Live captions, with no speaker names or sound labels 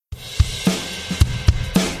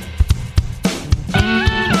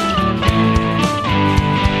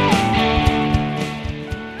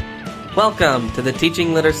Welcome to the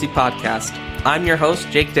Teaching Literacy Podcast. I'm your host,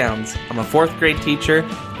 Jake Downs. I'm a fourth grade teacher,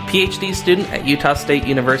 PhD student at Utah State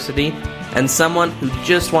University, and someone who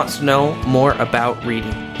just wants to know more about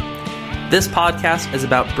reading. This podcast is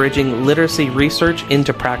about bridging literacy research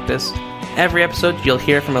into practice. Every episode, you'll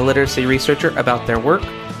hear from a literacy researcher about their work,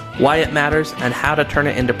 why it matters, and how to turn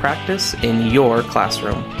it into practice in your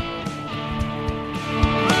classroom.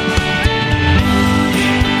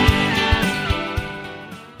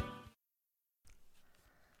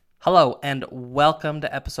 Hello, and welcome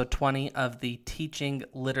to episode 20 of the Teaching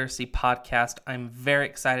Literacy Podcast. I'm very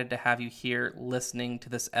excited to have you here listening to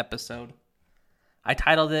this episode. I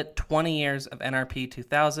titled it 20 Years of NRP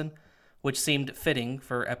 2000, which seemed fitting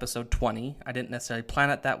for episode 20. I didn't necessarily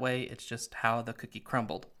plan it that way, it's just how the cookie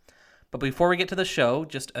crumbled. But before we get to the show,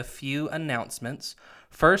 just a few announcements.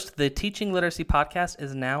 First, the Teaching Literacy Podcast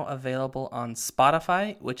is now available on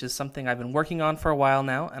Spotify, which is something I've been working on for a while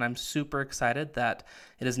now, and I'm super excited that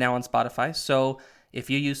it is now on Spotify. So if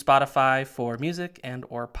you use Spotify for music and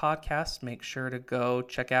or podcasts, make sure to go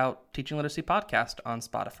check out Teaching Literacy Podcast on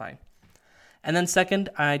Spotify. And then second,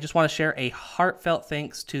 I just want to share a heartfelt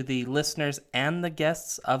thanks to the listeners and the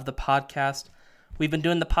guests of the podcast. We've been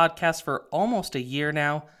doing the podcast for almost a year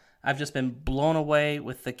now. I've just been blown away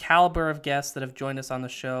with the caliber of guests that have joined us on the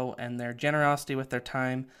show and their generosity with their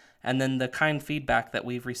time, and then the kind feedback that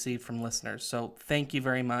we've received from listeners. So thank you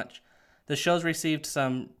very much. The show's received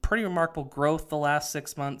some pretty remarkable growth the last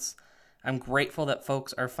 6 months. I'm grateful that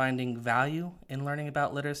folks are finding value in learning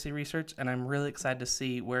about literacy research, and I'm really excited to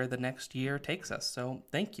see where the next year takes us. So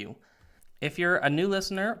thank you. If you're a new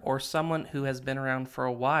listener or someone who has been around for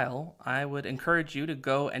a while, I would encourage you to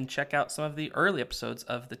go and check out some of the early episodes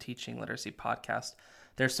of the Teaching Literacy Podcast.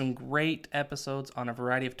 There's some great episodes on a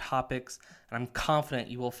variety of topics, and I'm confident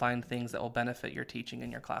you will find things that will benefit your teaching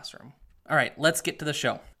in your classroom. All right, let's get to the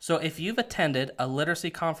show. So if you've attended a literacy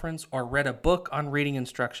conference or read a book on reading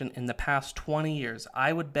instruction in the past 20 years,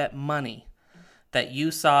 I would bet money that you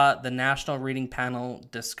saw the National Reading Panel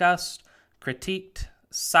discussed, critiqued,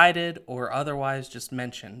 cited, or otherwise just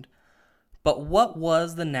mentioned. But what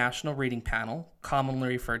was the National Reading Panel, commonly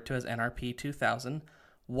referred to as NRP 2000?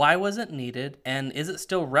 Why was it needed, and is it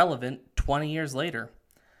still relevant 20 years later?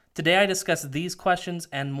 Today I discuss these questions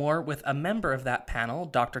and more with a member of that panel,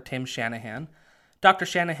 Dr. Tim Shanahan. Dr.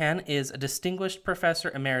 Shanahan is a distinguished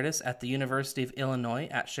professor emeritus at the University of Illinois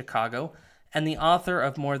at Chicago and the author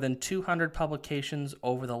of more than 200 publications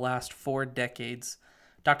over the last 4 decades.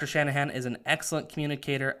 Dr. Shanahan is an excellent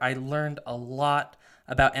communicator. I learned a lot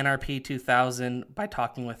about NRP 2000 by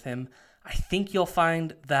talking with him. I think you'll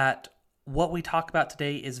find that what we talk about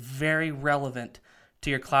today is very relevant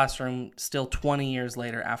to your classroom still 20 years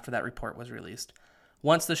later after that report was released.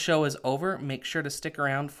 Once the show is over, make sure to stick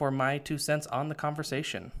around for my 2 cents on the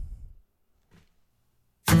conversation.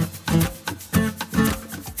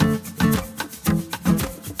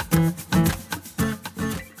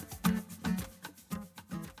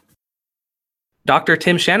 Dr.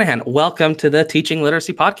 Tim Shanahan, welcome to the Teaching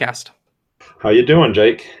Literacy Podcast. How you doing,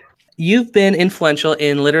 Jake? You've been influential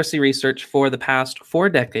in literacy research for the past 4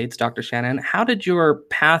 decades, Dr. Shanahan. How did your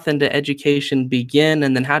path into education begin,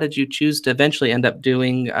 and then how did you choose to eventually end up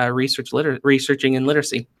doing researching in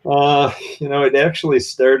literacy? It actually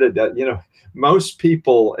started, most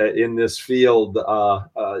people in this field,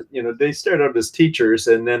 they start out as teachers,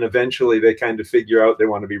 and then eventually they kind of figure out they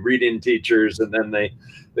want to be reading teachers, and then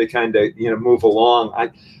they kind of, move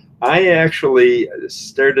along. I actually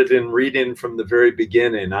started in reading from the very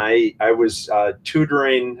beginning. I was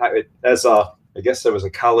tutoring I guess I was a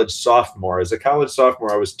college sophomore. As a college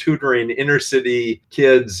sophomore, I was tutoring inner city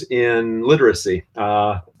kids in literacy.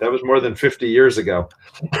 That was more than 50 years ago.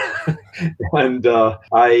 And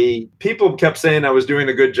people kept saying I was doing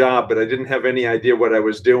a good job, but I didn't have any idea what I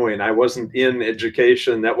was doing. I wasn't in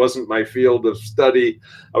education. That wasn't my field of study.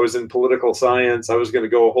 I was in political science. I was going to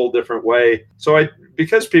go a whole different way. So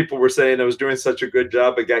because people were saying I was doing such a good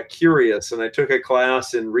job, I got curious, and I took a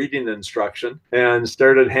class in reading instruction and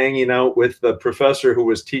started hanging out with the professor who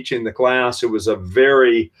was teaching the class, who was a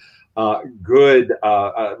very good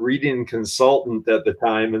reading consultant at the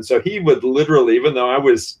time. And so he would literally, even though I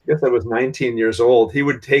guess I was 19 years old, he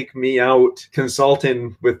would take me out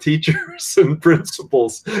consulting with teachers and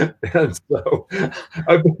principals. And so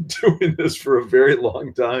I've been doing this for a very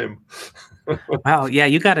long time. Wow. Yeah,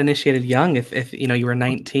 you got initiated young. If you were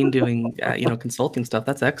 19 doing consulting stuff,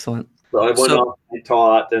 that's excellent. So I went off and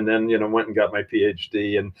taught, and then went and got my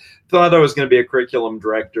PhD, and thought I was going to be a curriculum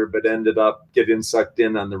director, but ended up getting sucked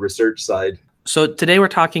in on the research side. So today we're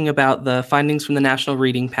talking about the findings from the National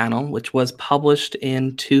Reading Panel, which was published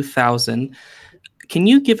in 2000. Can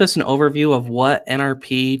you give us an overview of what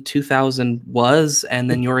NRP 2000 was and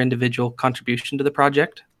then your individual contribution to the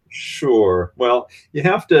project? Sure. Well, you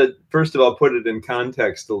have to, first of all, put it in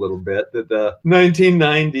context a little bit that the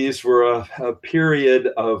 1990s were a period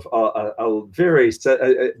of a very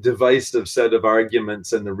divisive set of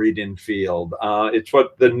arguments in the reading field. It's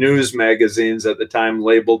what the news magazines at the time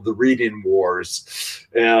labeled the reading wars.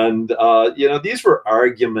 And, these were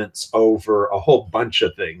arguments over a whole bunch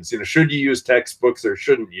of things. Should you use textbooks or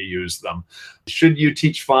shouldn't you use them? Should you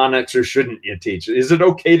teach phonics or shouldn't you teach it? Is it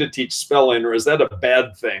okay to teach spelling or is that a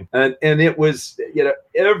bad thing? And it was,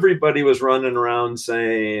 everybody was running around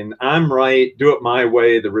saying, I'm right, do it my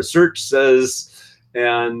way. The research says,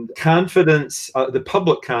 and confidence, the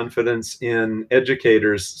public confidence in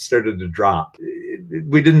educators started to drop.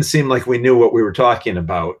 We didn't seem like we knew what we were talking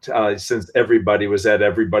about since everybody was at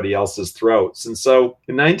everybody else's throats. And so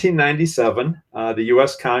in 1997, the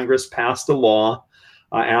U.S. Congress passed a law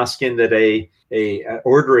asking that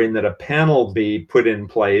ordering that a panel be put in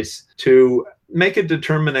place to make a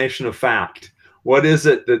determination of fact. What is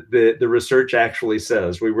it that the research actually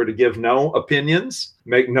says? We were to give no opinions,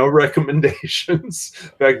 make no recommendations. In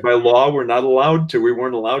fact, by law, we weren't allowed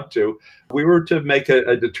to. We were to make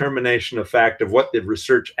a determination of fact of what the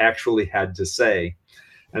research actually had to say.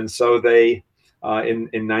 And so they, in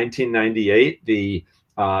 1998, the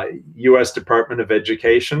U.S. Department of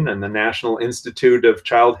Education and the National Institute of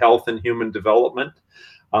Child Health and Human Development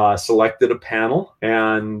selected a panel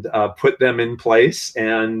and put them in place.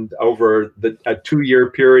 And over a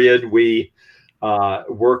 2-year period, we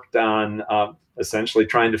worked on essentially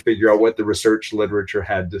trying to figure out what the research literature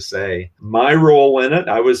had to say. My role in it,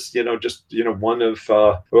 I was, one of,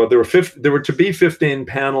 there were to be 15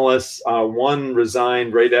 panelists. One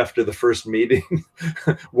resigned right after the first meeting.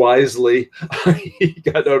 Wisely, he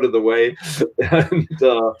got out of the way,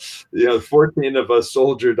 and 14 of us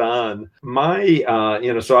soldiered on.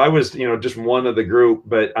 So I was, just one of the group,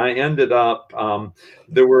 but I ended up,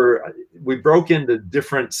 we broke into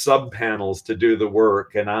different sub panels to do the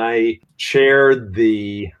work, and I chaired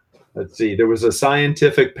there was a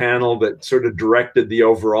scientific panel that sort of directed the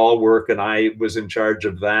overall work, and I was in charge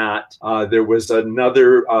of that. There was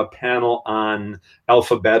another panel on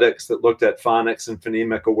alphabetics that looked at phonics and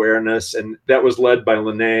phonemic awareness, and that was led by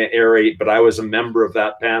Linnea Airy, but I was a member of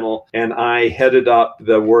that panel, and I headed up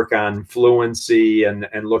the work on fluency and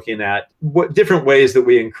looking at what different ways that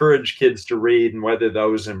we encourage kids to read and whether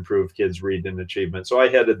those improve kids' reading achievement. So I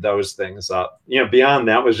headed those things up. Beyond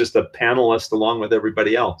that was just a panelist along with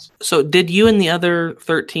everybody else. So did you and the other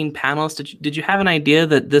 13 panelists, did you have an idea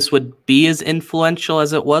that this would be as influential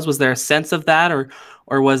as it was? Was there a sense of that, or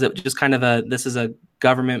was it just kind of this is a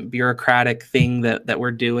government bureaucratic thing that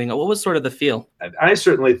we're doing? What was sort of the feel? I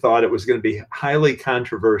certainly thought it was going to be highly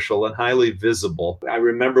controversial and highly visible. I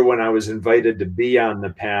remember when I was invited to be on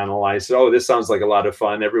the panel, I said, oh, this sounds like a lot of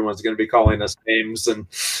fun. Everyone's going to be calling us names and,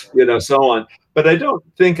 so on. But I don't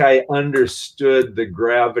think I understood the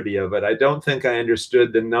gravity of it. I don't think I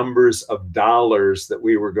understood the numbers of dollars that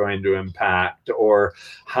we were going to impact or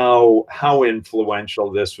how influential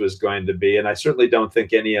this was going to be. And I certainly don't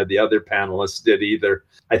think any of the other panelists did either.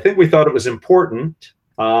 I think we thought it was important.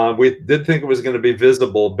 We did think it was going to be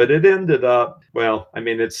visible, but it ended up,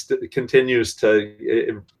 it continues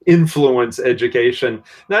to influence education,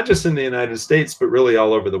 not just in the United States, but really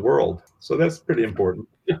all over the world. So that's pretty important.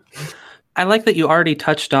 I like that you already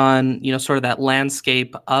touched on, sort of that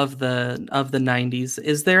landscape of the 90s.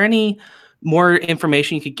 Is there any more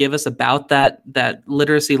information you could give us about that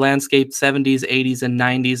literacy landscape, 70s, 80s, and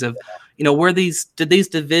 90s of, did these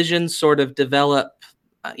divisions sort of develop,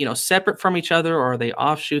 separate from each other, or are they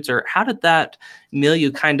offshoots, or how did that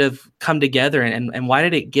milieu kind of come together, and why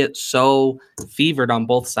did it get so fevered on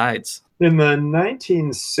both sides? In the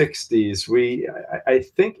 1960s, I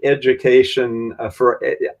think education, for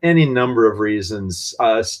any number of reasons,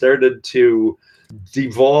 started to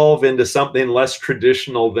devolve into something less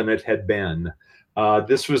traditional than it had been.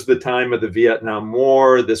 This was the time of the Vietnam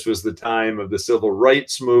War. This was the time of the civil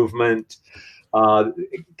rights movement.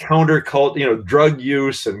 Counterculture, drug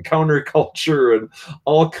use and counterculture and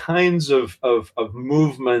all kinds of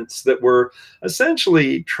movements that were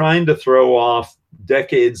essentially trying to throw off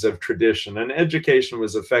decades of tradition, and education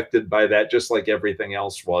was affected by that, just like everything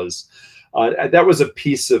else was. That was a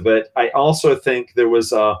piece of it. I also think there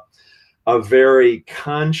was a very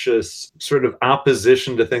conscious sort of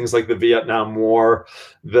opposition to things like the Vietnam War,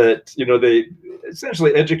 that,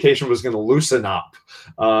 essentially education was going to loosen up.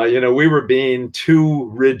 We were being too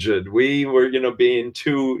rigid. We were, being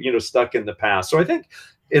too, stuck in the past. So I think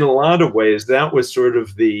in a lot of ways, that was sort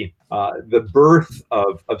of the the birth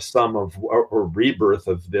of some of, or rebirth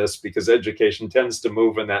of this, because education tends to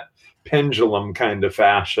move in that pendulum kind of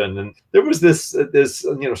fashion. And there was this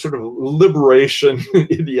sort of liberation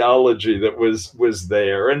ideology that was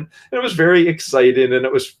there, and it was very exciting, and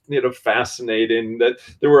it was fascinating that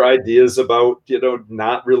there were ideas about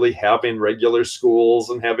not really having regular schools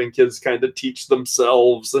and having kids kind of teach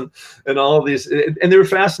themselves, and all these, and they were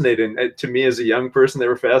fascinating to me as a young person. They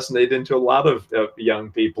were fascinating to a lot of young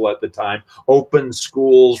people at the time. Open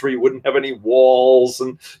schools where you wouldn't have any walls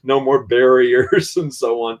and no more barriers and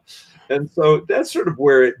so on. And so that's sort of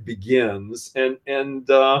where it begins. And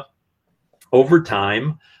over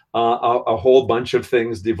time, a whole bunch of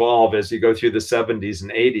things devolve as you go through the 70s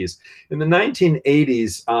and 80s. In the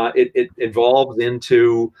 1980s, it evolved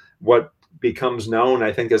into what becomes known,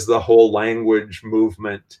 I think, as the whole language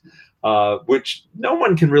movement, which no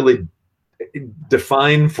one can really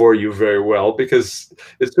define for you very well, because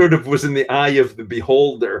it sort of was in the eye of the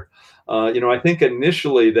beholder. I think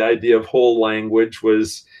initially the idea of whole language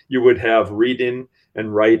was you would have reading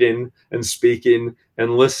and writing and speaking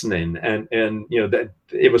and listening, and that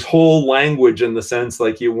it was whole language in the sense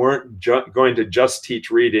like you weren't going to just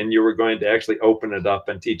teach reading, you were going to actually open it up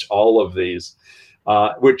and teach all of these,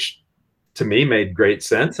 which to me made great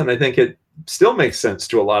sense, and I think it still makes sense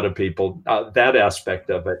to a lot of people, that aspect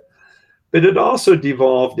of it. But it also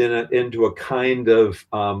devolved into a kind of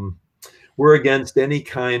we're against any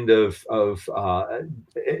kind of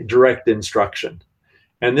direct instruction.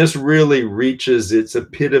 And this really reaches its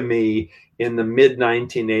epitome in the mid to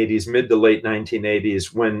late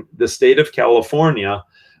 1980s, when the state of California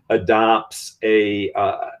adopts a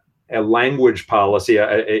language policy,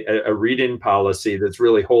 a reading policy that's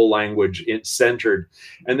really whole language centered.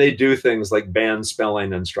 And they do things like ban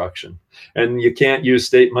spelling instruction. And you can't use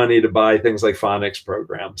state money to buy things like phonics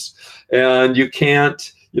programs. And you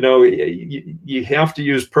can't, you have to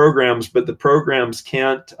use programs, but the programs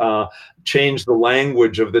can't change the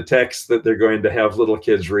language of the text that they're going to have little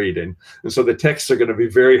kids reading. And so the texts are going to be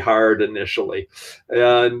very hard initially.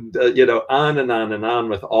 And, on and on and on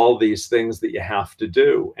with all these things that you have to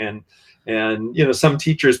do. And some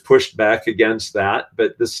teachers pushed back against that,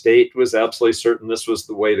 but the state was absolutely certain this was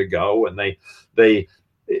the way to go. And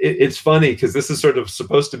it's funny because this is sort of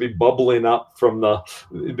supposed to be bubbling up from the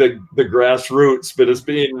grassroots, but it's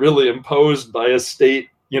being really imposed by a state,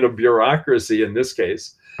 bureaucracy in this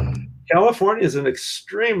case. California is an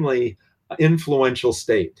extremely influential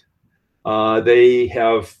state. They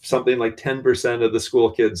have something like 10% of the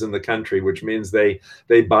school kids in the country, which means they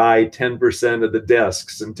buy 10% of the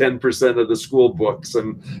desks and 10% of the school books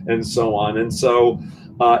and so on. And so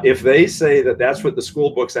if they say that that's what the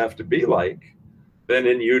school books have to be like, then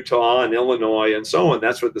in Utah and Illinois and so on,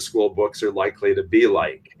 that's what the school books are likely to be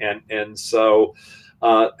like. And so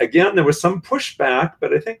again, there was some pushback,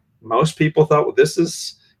 but I think most people thought, well, this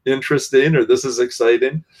is interesting, or this is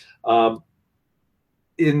exciting.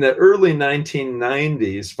 In the early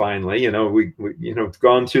 1990s, finally, we've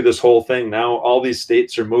gone through this whole thing. Now all these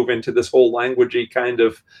states are moving to this whole languagey kind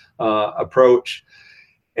of approach.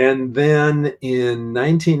 And then in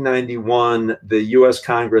 1991, the US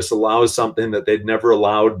Congress allows something that they'd never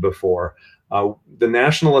allowed before. The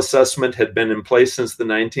national assessment had been in place since the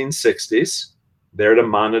 1960s, there to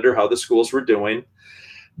monitor how the schools were doing.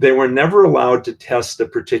 They were never allowed to test a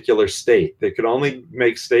particular state. They could only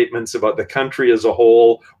make statements about the country as a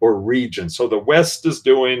whole or region. So the West is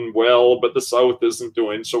doing well, but the South isn't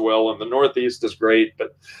doing so well, and the Northeast is great,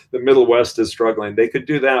 but the Middle West is struggling. They could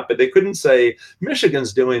do that, but they couldn't say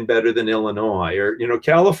Michigan's doing better than Illinois, or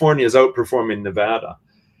California is outperforming Nevada.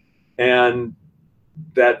 And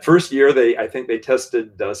that first year, I think they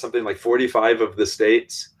tested something like 45 of the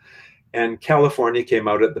states, and California came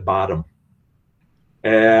out at the bottom.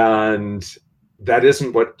 And that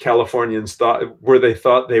isn't what Californians thought, where they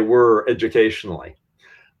thought they were educationally.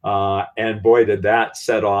 And boy, did that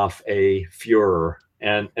set off a furor.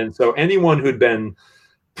 And so anyone who'd been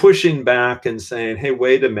pushing back and saying, hey,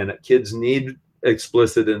 wait a minute, kids need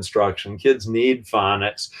explicit instruction, kids need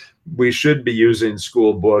phonics, we should be using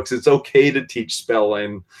school books, it's okay to teach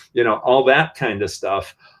spelling, all that kind of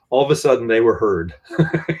stuff. All of a sudden they were heard.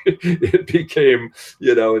 It became,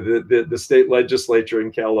 the state legislature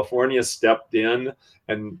in California stepped in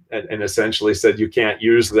and essentially said, you can't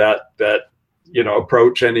use that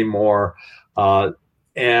approach anymore.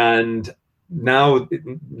 And now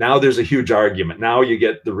there's a huge argument. Now you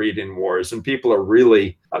get the reading wars, and people are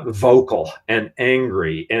really vocal and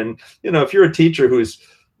angry. And, if you're a teacher who's,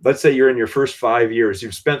 let's say you're in your first 5 years,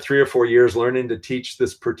 you've spent 3 or 4 years learning to teach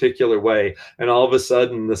this particular way, and all of a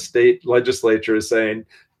sudden the state legislature is saying,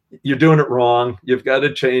 you're doing it wrong. You've got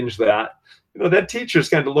to change that. That teacher's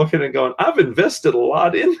kind of looking and going, I've invested a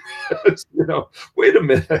lot in this. Wait a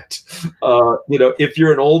minute. If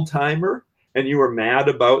you're an old timer and you were mad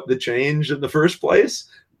about the change in the first place,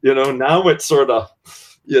 now it's sort of,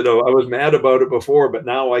 I was mad about it before, but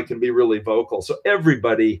now I can be really vocal. So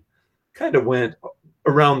everybody kind of went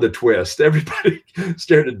around the twist. Everybody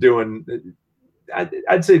started doing,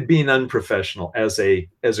 I'd say, being unprofessional as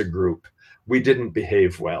a group. We didn't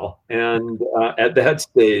behave well. And at that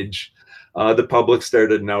stage, the public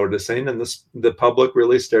started noticing, and the public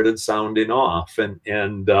really started sounding off.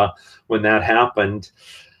 And when that happened,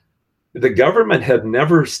 the government had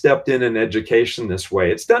never stepped in education this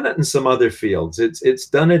way. It's done it in some other fields. It's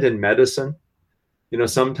done it in medicine.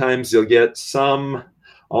 Sometimes you'll get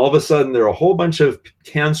all of a sudden there are a whole bunch of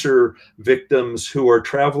cancer victims who are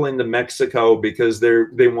traveling to Mexico because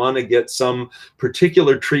they want to get some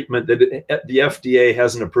particular treatment that the FDA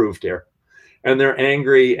hasn't approved here. And they're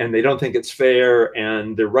angry and they don't think it's fair,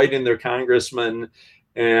 and they're writing their congressman.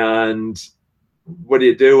 And what do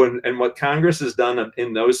you do? And what Congress has done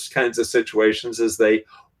in those kinds of situations is they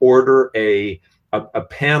order a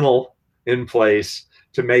panel in place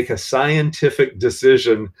to make a scientific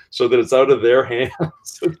decision so that it's out of their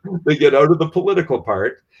hands. They get out of the political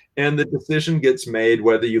part, and the decision gets made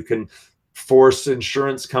whether you can force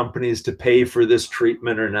insurance companies to pay for this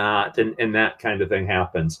treatment or not, and that kind of thing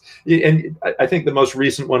happens. And I think the most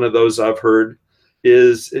recent one of those I've heard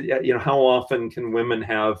is, how often can women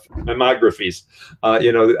have mammographies,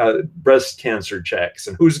 breast cancer checks,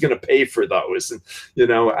 and who's going to pay for those?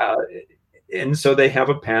 And so they have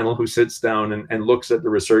a panel who sits down and looks at the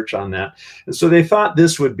research on that. And so they thought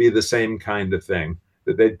this would be the same kind of thing,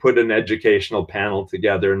 that they'd put an educational panel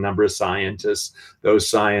together, a number of scientists. Those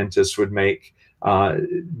scientists would make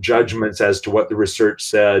judgments as to what the research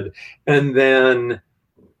said. And then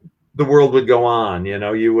the world would go on.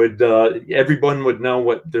 Everyone would know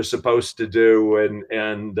what they're supposed to do,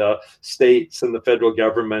 and states and the federal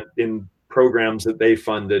government in programs that they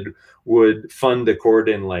funded would fund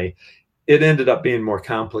accordingly. It ended up being more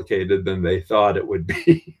complicated than they thought it would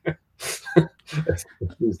be.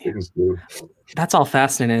 These things do. That's all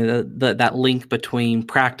fascinating. That link between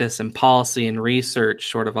practice and policy and research,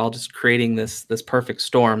 sort of all just creating this perfect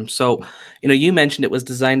storm. So, you mentioned it was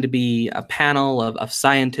designed to be a panel of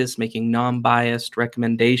scientists making non-biased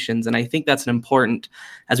recommendations, and I think that's an important,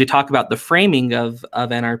 as we talk about the framing of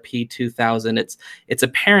NRP 2000. It's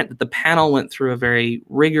apparent that the panel went through a very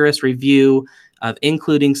rigorous review of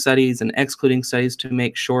including studies and excluding studies to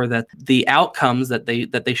make sure that the outcomes that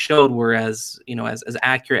they showed were as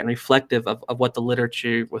accurate and reflective of what the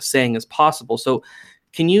literature was saying as possible. So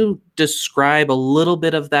can you describe a little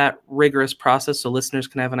bit of that rigorous process so listeners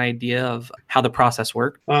can have an idea of how the process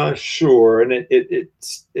worked? Sure. And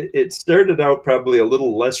it started out probably a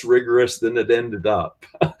little less rigorous than it ended up.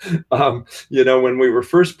 When we were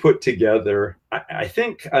first put together, I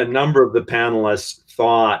think a number of the panelists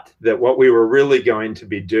thought that what we were really going to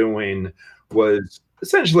be doing was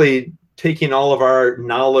essentially taking all of our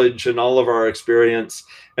knowledge and all of our experience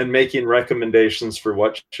and making recommendations for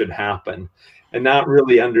what should happen, and not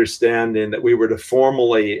really understanding that we were to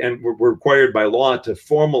formally, and we're required by law to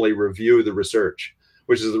formally review the research,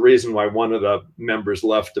 which is the reason why one of the members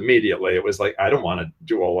left immediately. It was like, I don't want to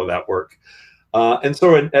do all of that work. And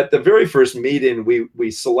so at the very first meeting,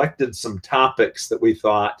 we selected some topics that we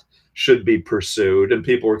thought should be pursued, and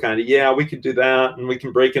people were kind of, yeah, we could do that, and we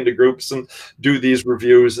can break into groups and do these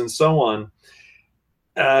reviews and so on,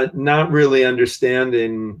 not really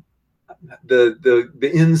understanding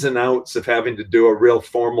the ins and outs of having to do a real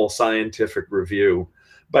formal scientific review.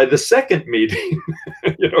 By the second meeting,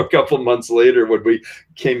 a couple of months later, when we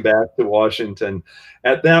came back to Washington,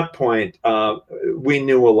 at that point, we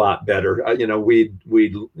knew a lot better. We'd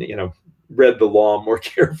read the law more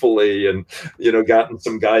carefully, and gotten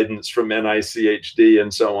some guidance from NICHD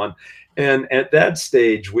and so on. And at that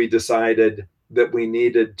stage, we decided that we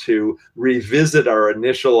needed to revisit our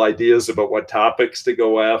initial ideas about what topics to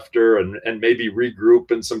go after, and maybe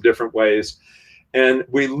regroup in some different ways. And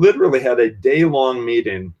we literally had a day-long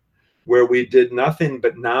meeting where we did nothing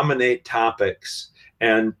but nominate topics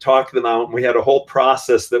and talk them out. And we had a whole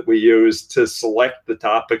process that we used to select the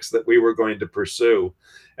topics that we were going to pursue.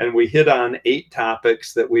 And we hit on 8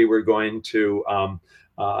 topics that we were going to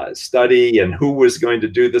study, and who was going to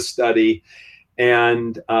do the study.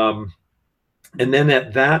 And then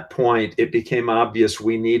at that point, it became obvious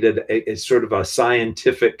we needed a sort of a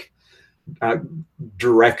scientific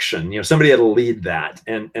direction. Somebody had to lead that.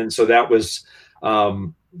 And so that was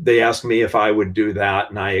they asked me if I would do that,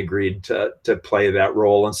 and I agreed to play that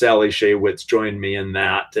role. And Sally Shaywitz joined me in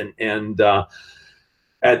that. And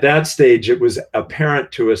at that stage, it was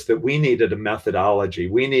apparent to us that we needed a methodology.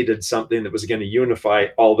 We needed something that was going to unify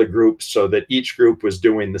all the groups so that each group was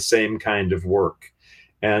doing the same kind of work.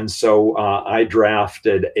 And so I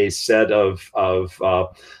drafted a set of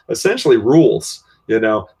essentially rules.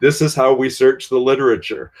 This is how we search the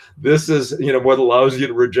literature. This is, what allows you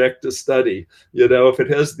to reject a study. If it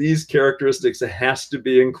has these characteristics, it has to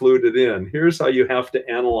be included in. Here's how you have to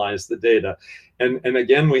analyze the data. And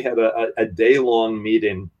again, we had a day-long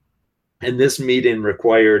meeting, and this meeting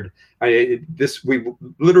required, we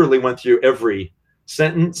literally went through every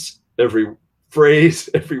sentence, every phrase,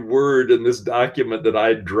 every word in this document that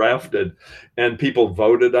I drafted, and people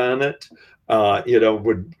voted on it.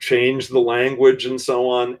 Would change the language and so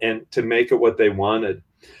on, and to make it what they wanted.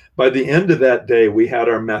 By the end of that day, we had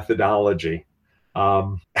our methodology.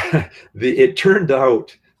 It turned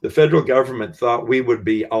out the federal government thought we would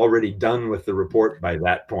be already done with the report by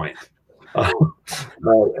that point.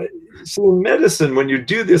 So in medicine, when you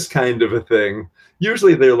do this kind of a thing,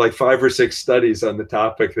 usually there are like 5 or 6 studies on the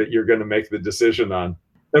topic that you're going to make the decision on.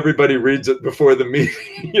 Everybody reads it before the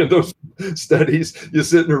meeting. Those studies, you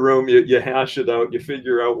sit in a room, you hash it out, you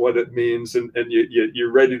figure out what it means, and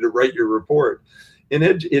you're ready to write your report. In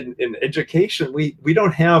education, we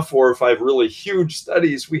don't have 4 or 5 really huge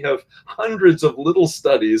studies. We have hundreds of little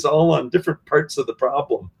studies, all on different parts of the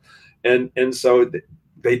problem. And so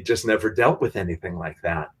they just never dealt with anything like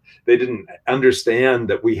that. They didn't understand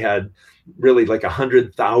that we had really like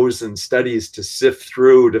 100,000 studies to sift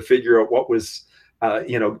through to figure out what was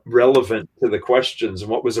relevant to the questions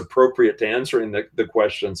and what was appropriate to answering the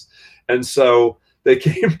questions. And so they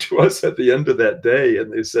came to us at the end of that day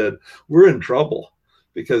and they said, we're in trouble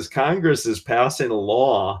because Congress is passing a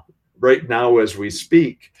law right now as we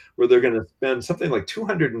speak, where they're going to spend something like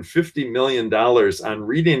 $250 million on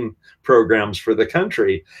reading programs for the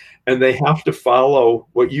country. And they have to follow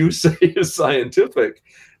what you say is scientific,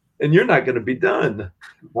 and you're not going to be done.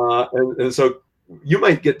 And so you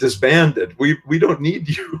might get disbanded. We don't need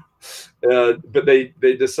you. But they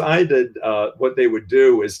decided what they would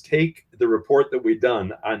do is take the report that we'd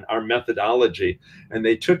done on our methodology, and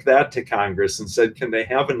they took that to Congress and said, can they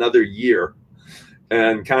have another year?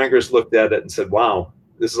 And Congress looked at it and said, wow,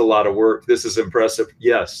 this is a lot of work. This is impressive.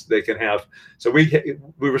 Yes, they can have. So we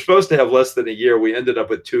were supposed to have less than a year. We ended up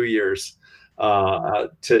with 2 years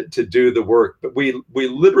to do the work. But we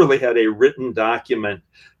literally had a written document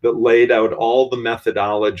that laid out all the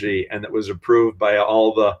methodology and that was approved by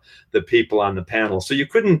all the people on the panel. So you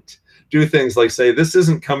couldn't do things like say, this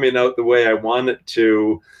isn't coming out the way I want it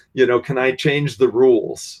to, can I change the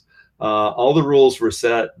rules? All the rules were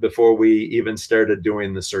set before we even started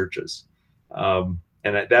doing the searches.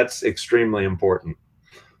 And that's extremely important.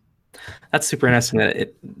 That's super interesting that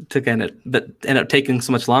it ended up taking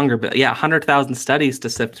so much longer. But yeah, 100,000 studies to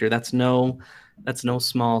sift through. That's no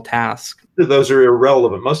small task. Those are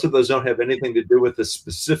irrelevant. Most of those don't have anything to do with the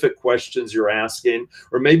specific questions you're asking,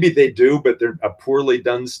 or maybe they do, but they're a poorly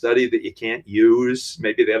done study that you can't use.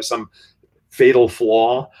 Maybe they have some fatal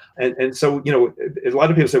flaw. And so, a lot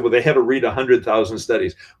of people say, well, they had to read 100,000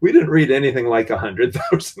 studies. We didn't read anything like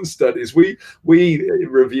 100,000 studies. We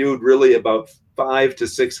reviewed really about 500 to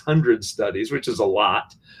 600 studies, which is a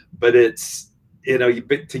lot, but it's,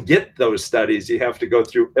 to get those studies, you have to go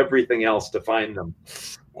through everything else to find them.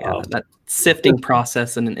 Yeah, that sifting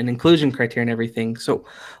process and inclusion criteria and everything. So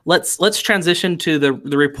let's transition to the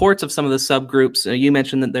reports of some of the subgroups. You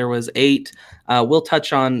mentioned that there was 8. We'll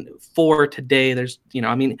touch on 4 today. There's,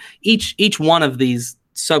 each one of these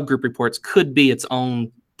subgroup reports could be its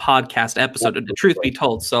own podcast episode, the truth be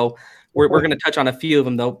told. So we're going to touch on a few of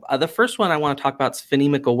them, though. The first one I want to talk about is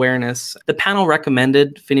phonemic awareness. The panel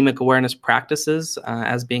recommended phonemic awareness practices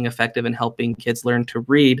as being effective in helping kids learn to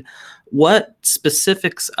read. What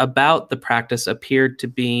specifics about the practice appeared to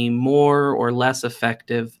be more or less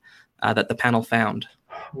effective that the panel found?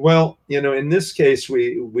 Well, in this case,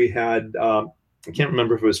 we had, I can't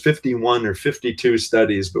remember if it was 51 or 52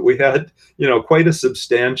 studies, but we had, quite a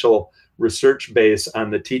substantial research base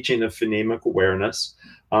on the teaching of phonemic awareness.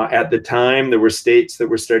 At the time, there were states that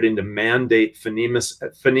were starting to mandate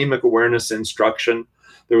phonemic awareness instruction.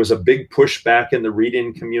 There was a big pushback in the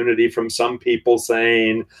reading community from some people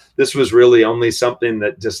saying this was really only something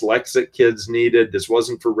that dyslexic kids needed. This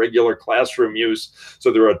wasn't for regular classroom use.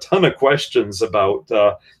 So there were a ton of questions about,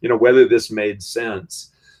 whether this made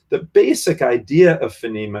sense. The basic idea of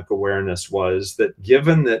phonemic awareness was that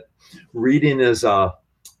given that reading is an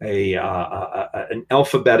an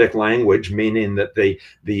alphabetic language, meaning that the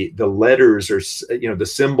letters are, the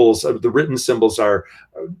symbols of the written symbols are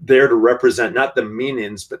there to represent not the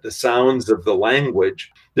meanings but the sounds of the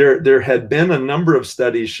language. There had been a number of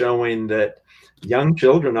studies showing that young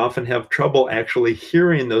children often have trouble actually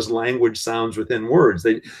hearing those language sounds within words.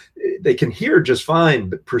 They can hear just fine,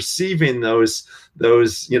 but perceiving those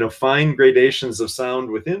fine gradations of sound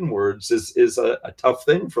within words is a tough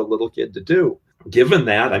thing for a little kid to do. Given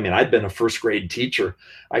that, I mean, I'd been a first grade teacher.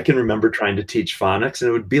 I can remember trying to teach phonics, and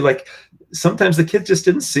it would be like sometimes the kids just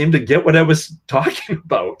didn't seem to get what I was talking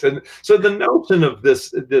about. And so the notion of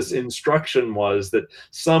this instruction was that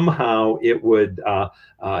somehow it would,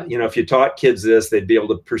 if you taught kids this, they'd be able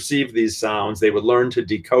to perceive these sounds, they would learn to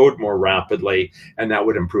decode more rapidly, and that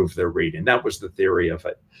would improve their reading. That was the theory of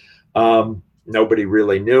it. Nobody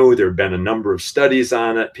really knew. There had been a number of studies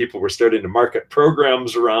on it. People were starting to market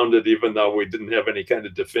programs around it, even though we didn't have any kind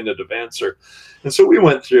of definitive answer. And so we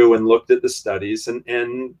went through and looked at the studies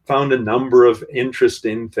and found a number of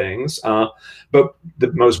interesting things. But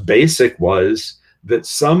the most basic was that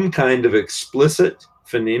some kind of explicit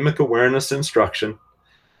phonemic awareness instruction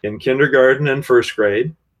in kindergarten and first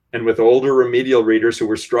grade, and with older remedial readers who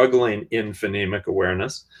were struggling in phonemic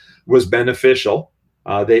awareness, was beneficial.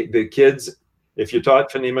 The kids, if you taught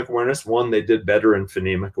phonemic awareness, one, they did better in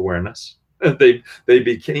phonemic awareness. They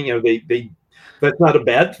became, that's not a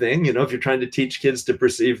bad thing, if you're trying to teach kids to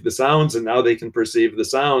perceive the sounds, and now they can perceive the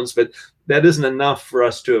sounds, but that isn't enough for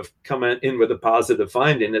us to have come in with a positive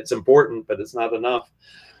finding. It's important, but it's not enough.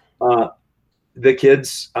 The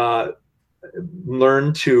kids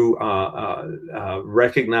learn to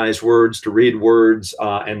recognize words, to read words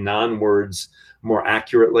and non-words more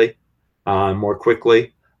accurately, more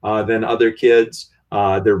quickly than other kids.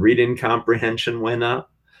 Their reading comprehension went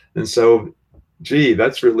up. And so, gee,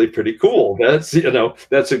 that's really pretty cool. That's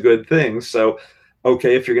a good thing. So,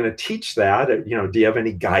 okay, if you're going to teach that, do you have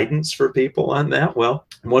any guidance for people on that? Well,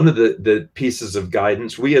 one of the pieces of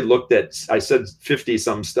guidance, we had looked at, I said 50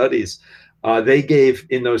 some studies. They gave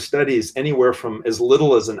in those studies anywhere from as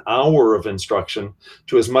little as an hour of instruction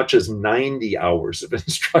to as much as 90 hours of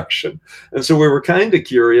instruction. And so we were kind of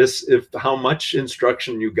curious if how much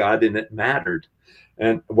instruction you got in it mattered.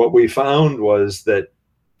 And what we found was that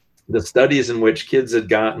the studies in which kids had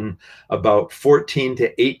gotten about 14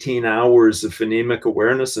 to 18 hours of phonemic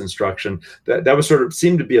awareness instruction, that was sort of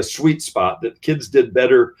seemed to be a sweet spot, that kids did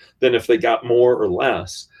better than if they got more or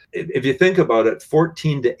less. If you think about it,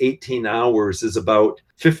 14 to 18 hours is about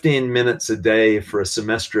 15 minutes a day for a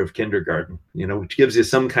semester of kindergarten, which gives you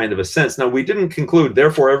some kind of a sense. Now, we didn't conclude,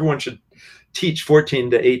 therefore, everyone should teach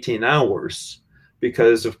 14 to 18 hours,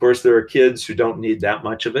 because, of course, there are kids who don't need that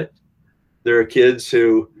much of it. There are kids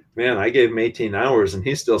who, man, I gave him 18 hours and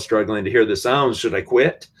he's still struggling to hear the sounds. Should I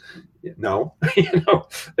quit? No,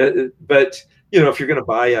 but if you're going to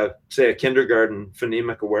buy a kindergarten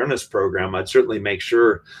phonemic awareness program, I'd certainly make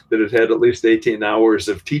sure that it had at least 18 hours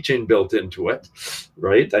of teaching built into it,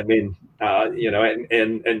 right? I mean,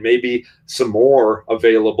 and maybe some more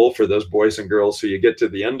available for those boys and girls who you get to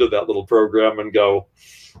the end of that little program and go,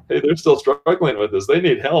 hey, they're still struggling with this. They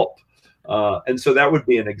need help. And so that would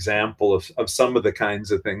be an example of some of the kinds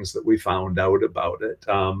of things that we found out about it.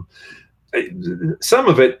 Some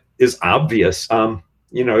of it is obvious.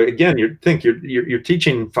 Again, you're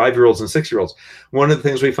teaching 5-year-olds and 6-year-olds. One of the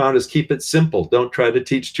things we found is keep it simple. Don't try to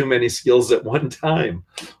teach too many skills at one time.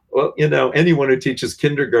 Well, anyone who teaches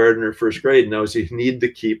kindergarten or first grade knows you need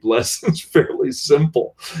to keep lessons fairly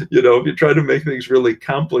simple. If you try to make things really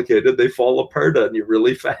complicated, they fall apart on you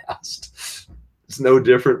really fast. It's no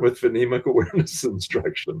different with phonemic awareness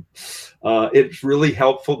instruction. It's really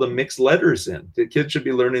helpful to mix letters in. The kids should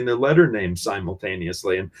be learning their letter names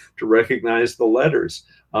simultaneously and to recognize the letters.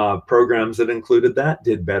 Programs that included that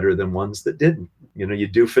did better than ones that didn't. You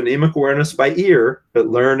do phonemic awareness by ear, but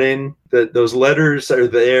learning that those letters are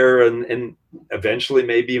there and eventually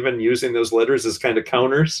maybe even using those letters as kind of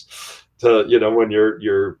counters to, when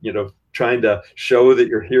you're trying to show that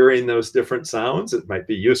you're hearing those different sounds. It might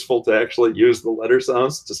be useful to actually use the letter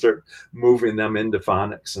sounds to start moving them into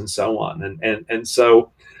phonics and so on. And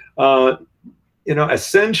so,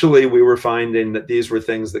 essentially we were finding that these were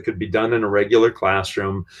things that could be done in a regular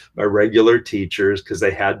classroom by regular teachers because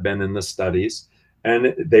they had been in the studies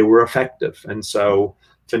and they were effective. And so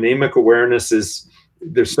phonemic awareness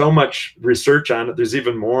there's so much research on it. There's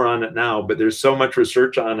even more on it now, but there's so much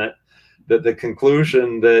research on it that the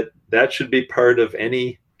conclusion that should be part of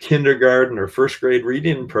any kindergarten or first grade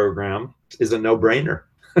reading program is a no-brainer.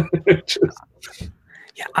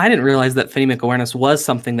 Yeah, I didn't realize that phonemic awareness was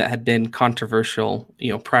something that had been controversial,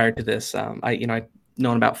 prior to this. I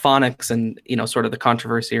known about phonics and, sort of the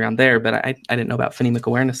controversy around there, but I didn't know about phonemic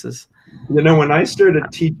awarenesses. When I started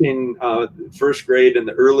teaching first grade in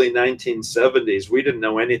the early 1970s, we didn't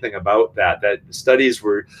know anything about that. That studies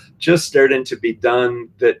were just starting to be done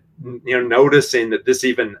that, noticing that this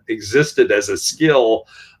even existed as a skill,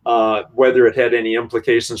 whether it had any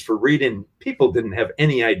implications for reading, people didn't have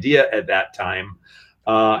any idea at that time.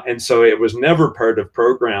 And so it was never part of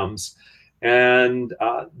programs. And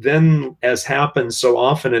then, as happens so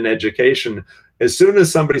often in education, as soon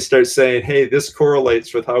as somebody starts saying, hey, this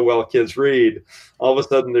correlates with how well kids read, all of a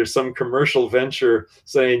sudden there's some commercial venture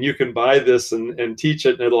saying you can buy this and teach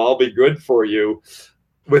it and it'll all be good for you,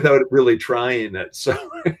 without really trying it. So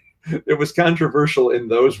it was controversial in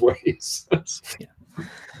those ways. Yeah.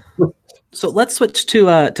 So let's switch to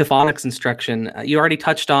phonics instruction. You already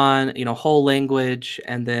touched on, whole language,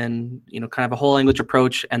 and then, kind of a whole language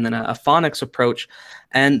approach, and then a phonics approach.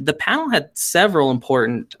 And the panel had several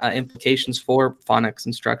important implications for phonics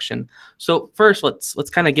instruction. So first, let's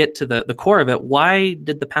kind of get to the core of it. Why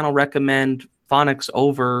did the panel recommend phonics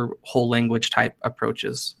over whole language type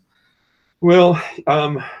approaches? Well,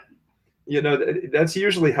 that's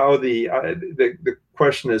usually how the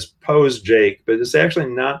question is posed, Jake, but it's actually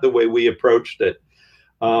not the way we approached it.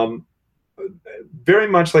 Very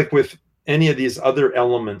much like with any of these other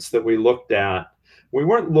elements that we looked at, we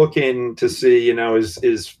weren't looking to see,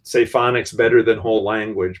 is say phonics better than whole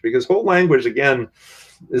language, because whole language, again,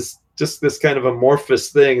 is just this kind of amorphous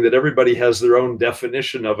thing that everybody has their own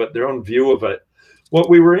definition of it, their own view of it. What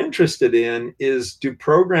we were interested in is, do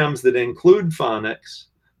programs that include phonics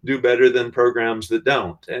do better than programs that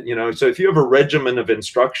don't? And, so if you have a regimen of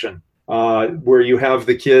instruction where you have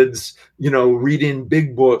the kids, reading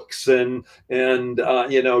big books and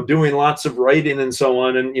doing lots of writing and so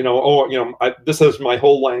on, and, this is my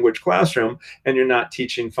whole language classroom, and you're not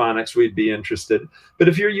teaching phonics, we'd be interested. But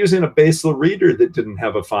if you're using a basal reader that didn't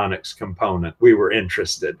have a phonics component, we were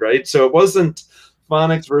interested, right? So it wasn't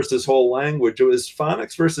phonics versus whole language, it was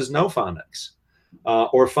phonics versus no phonics.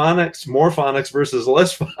 Or phonics, more phonics versus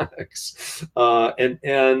less phonics.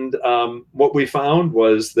 And what we found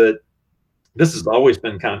was that, this has always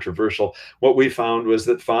been controversial, what we found was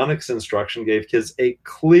that phonics instruction gave kids a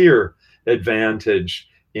clear advantage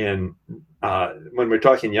in, when we're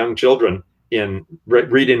talking young children, in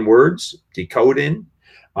reading words, decoding,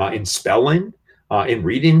 in spelling, in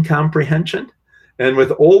reading comprehension. And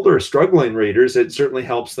with older struggling readers, it certainly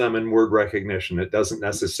helps them in word recognition. It doesn't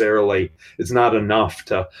necessarily, it's not enough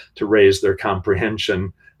to raise their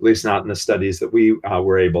comprehension, at least not in the studies that we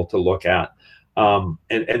were able to look at.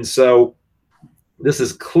 And so this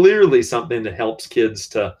is clearly something that helps kids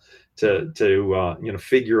to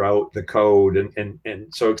figure out the code.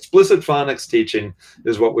 And so explicit phonics teaching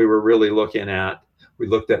is what we were really looking at. We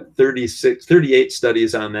looked at 38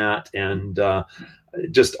 studies on that, and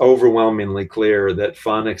just overwhelmingly clear that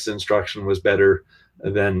phonics instruction was better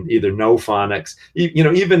than either no phonics.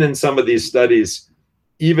 Even in some of these studies,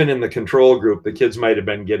 even in the control group, the kids might have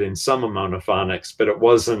been getting some amount of phonics, but it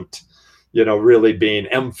wasn't, really being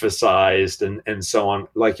emphasized and so on,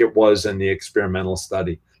 like it was in the experimental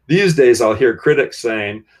study. These days, I'll hear critics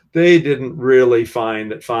saying they didn't really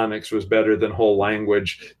find that phonics was better than whole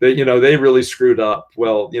language. That, they really screwed up.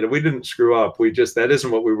 Well, we didn't screw up. That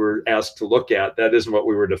isn't what we were asked to look at. That isn't what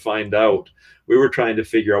we were to find out. We were trying to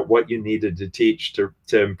figure out what you needed to teach to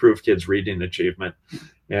improve kids' reading achievement,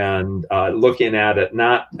 and looking at it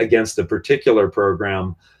not against a particular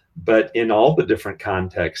program, but in all the different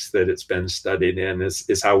contexts that it's been studied in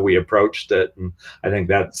is how we approached it. And I think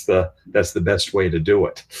that's the best way to do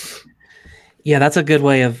it. Yeah, that's a good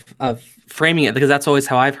way of framing it, because that's always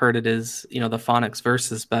how I've heard it is, the phonics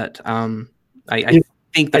versus, but I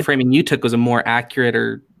think the framing you took was a more accurate,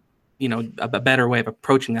 or, a better way of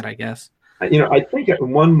approaching that, I guess. I think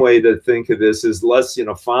one way to think of this is less,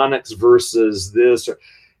 phonics versus this.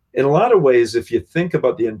 In a lot of ways, if you think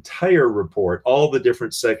about the entire report, all the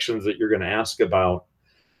different sections that you're going to ask about,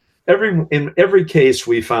 in every case,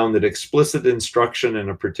 we found that explicit instruction in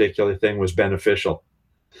a particular thing was beneficial.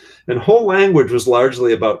 And whole language was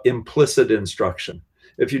largely about implicit instruction.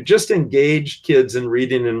 If you just engaged kids in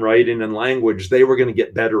reading and writing and language, they were going to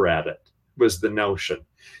get better at it, was the notion.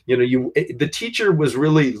 The teacher was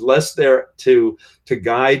really less there to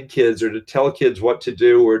guide kids or to tell kids what to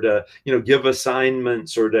do, or to, give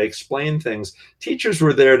assignments or to explain things. Teachers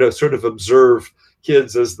were there to sort of observe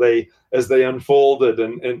kids as they unfolded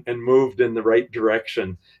and moved in the right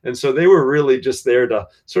direction. And so they were really just there to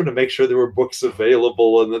sort of make sure there were books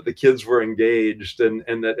available and that the kids were engaged and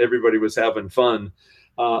that everybody was having fun.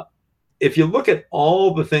 if you look at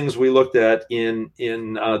all the things we looked at in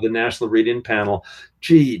the National Reading Panel,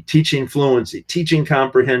 teaching fluency, teaching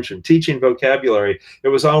comprehension, teaching vocabulary, it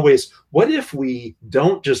was always, what if we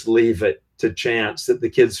don't just leave it to chance that the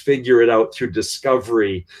kids figure it out through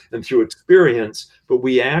discovery and through experience, but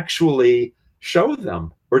we actually show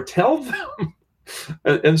them or tell them.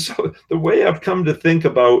 And so the way I've come to think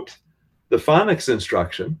about the phonics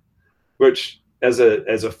instruction, which as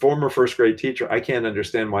a former first grade teacher, I can't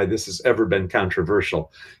understand why this has ever been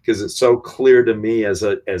controversial, because it's so clear to me as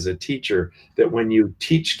a teacher that when you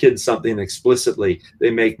teach kids something explicitly, they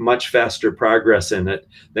make much faster progress in it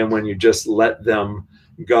than when you just let them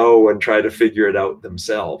go and try to figure it out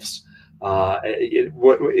themselves. A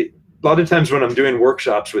lot of times when I'm doing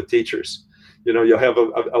workshops with teachers, you'll have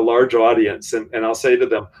a large audience, and I'll say to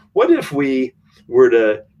them, what if we were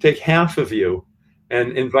to take half of you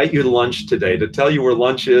and invite you to lunch today, to tell you where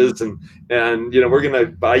lunch is, and we're going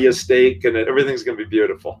to buy you a steak and everything's going to be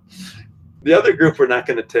beautiful. The other group, we're not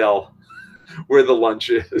going to tell where the lunch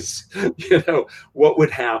is. What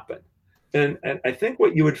would happen? And I think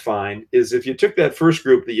what you would find is, if you took that first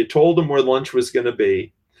group that you told them where lunch was going to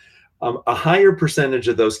be, a higher percentage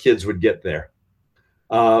of those kids would get there.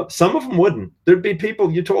 Some of them wouldn't. There'd be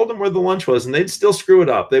people, you told them where the lunch was and they'd still screw it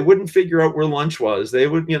up. They wouldn't figure out where lunch was. They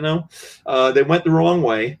would, they went the wrong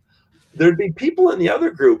way. There'd be people in the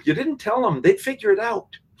other group, you didn't tell them, they'd figure it out.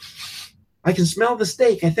 I can smell the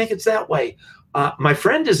steak. I think it's that way. My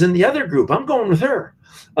friend is in the other group. I'm going with her.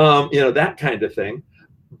 That kind of thing.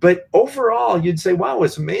 But overall, you'd say, wow,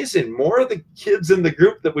 it's amazing. More of the kids in the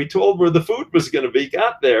group that we told where the food was going to be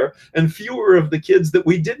got there, and fewer of the kids that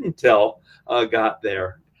we didn't tell got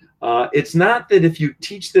there. It's not that if you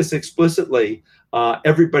teach this explicitly,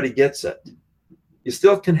 everybody gets it. You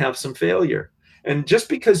still can have some failure. And just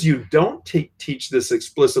because you don't teach this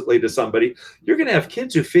explicitly to somebody, you're going to have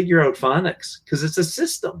kids who figure out phonics, because it's a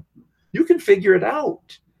system. You can figure it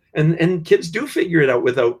out. And kids do figure it out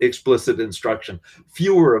without explicit instruction.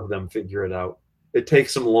 Fewer of them figure it out. It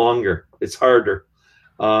takes them longer. It's harder.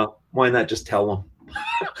 Why not just tell them?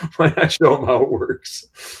 Why not show them how it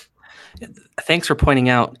works? Thanks for pointing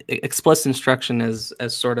out explicit instruction as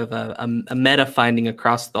sort of a meta finding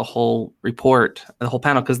across the whole report, the whole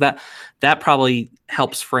panel, because that probably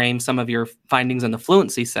helps frame some of your findings in the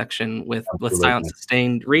fluency section with silent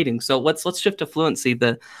sustained reading. So let's shift to fluency.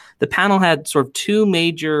 The panel had sort of two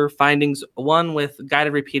major findings, one with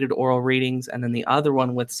guided repeated oral readings, and then the other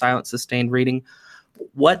one with silent sustained reading.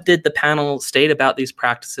 What did the panel state about these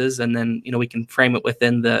practices? And then, we can frame it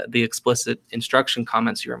within the explicit instruction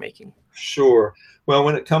comments you were making. Sure. Well,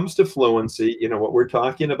 when it comes to fluency, what we're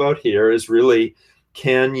talking about here is really,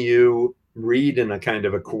 can you read in a kind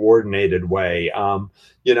of a coordinated way?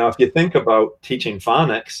 If you think about teaching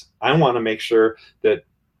phonics, I want to make sure that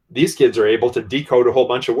these kids are able to decode a whole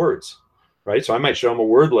bunch of words. Right. So I might show them a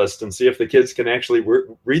word list and see if the kids can actually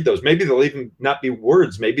read those. Maybe they'll even not be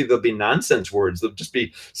words. Maybe they'll be nonsense words. They'll just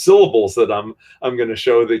be syllables that I'm going to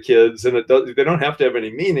show the kids. And they don't have to have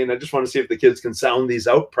any meaning. I just want to see if the kids can sound these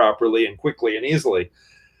out properly and quickly and easily.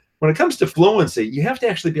 When it comes to fluency, you have to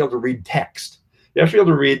actually be able to read text. You have to be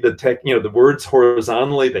able to read the words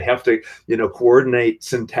horizontally. They have to, coordinate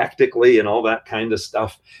syntactically and all that kind of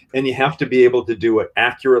stuff. And you have to be able to do it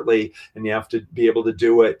accurately. And you have to be able to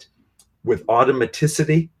do it with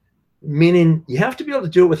automaticity, meaning you have to be able to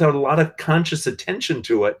do it without a lot of conscious attention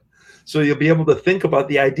to it. So you'll be able to think about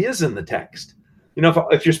the ideas in the text.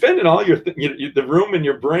 If you're spending all the room in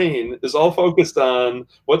your brain is all focused on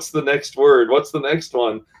what's the next word, what's the next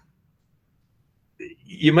one,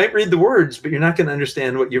 you might read the words, but you're not going to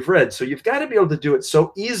understand what you've read. So you've got to be able to do it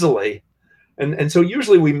so easily. And so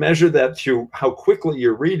usually we measure that through how quickly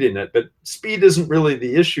you're reading it, but speed isn't really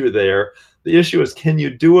the issue there. The issue is, can you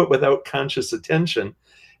do it without conscious attention?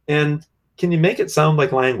 And can you make it sound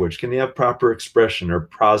like language? Can you have proper expression or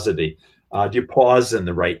prosody? Do you pause in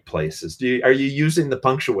the right places? Are you using the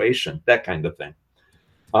punctuation? That kind of thing.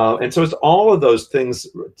 And so it's all of those things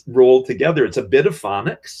rolled together. It's a bit of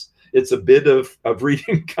phonics. It's a bit of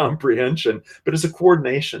reading comprehension, but it's a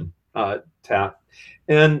coordination task.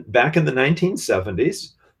 And back in the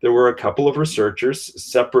 1970s, there were a couple of researchers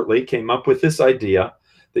separately came up with this idea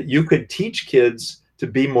that you could teach kids to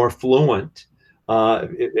be more fluent.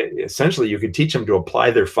 Essentially, you could teach them to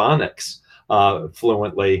apply their phonics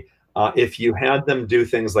fluently if you had them do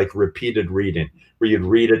things like repeated reading, where you'd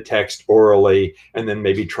read a text orally and then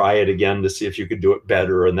maybe try it again to see if you could do it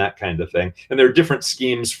better and that kind of thing. And there are different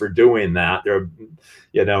schemes for doing that. There are,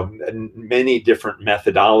 many different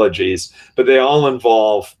methodologies, but they all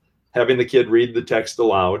involve having the kid read the text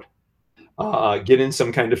aloud, getting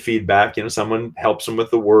some kind of feedback. Someone helps them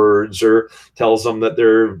with the words or tells them that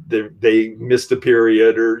they missed a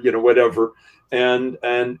period or whatever, and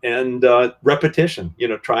repetition.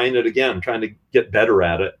 Trying it again, trying to get better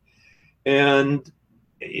at it, and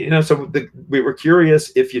so we were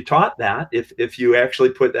curious, if you taught that, if you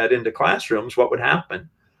actually put that into classrooms, what would happen?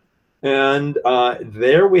 And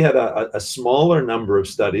there we had a smaller number of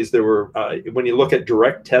studies. There were, when you look at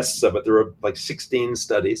direct tests of it, there were like 16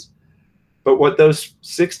 studies. But what those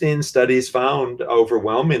 16 studies found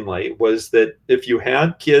overwhelmingly was that if you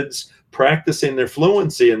had kids practicing their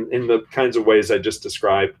fluency in the kinds of ways I just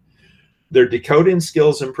described, their decoding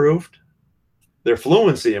skills improved, their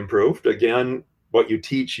fluency improved. Again, what you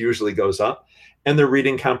teach usually goes up, and their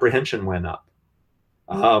reading comprehension went up.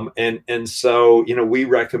 And so, we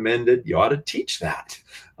recommended you ought to teach that.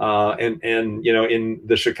 And in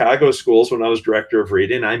the Chicago schools, when I was director of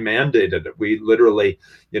reading, I mandated it. We literally,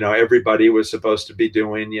 everybody was supposed to be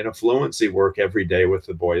doing, fluency work every day with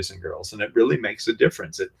the boys and girls. And it really makes a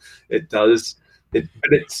difference. It does. But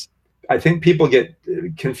I think people get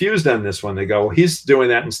confused on this one. They go, well, he's doing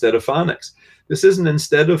that instead of phonics. This isn't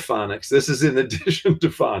instead of phonics. This is in addition to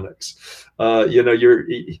phonics.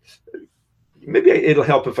 Maybe it'll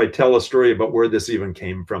help if I tell a story about where this even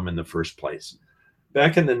came from in the first place.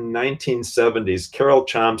 Back in the 1970s, Carol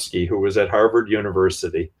Chomsky, who was at Harvard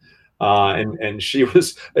University, and she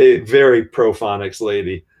was a very pro phonics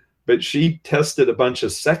lady, but she tested a bunch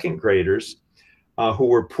of second graders who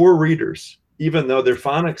were poor readers, even though their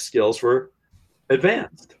phonics skills were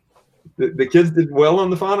advanced. The kids did well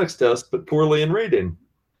on the phonics test, but poorly in reading.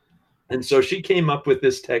 And so she came up with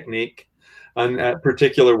this technique, a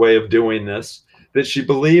particular way of doing this, that she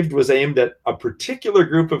believed was aimed at a particular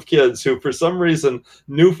group of kids who, for some reason,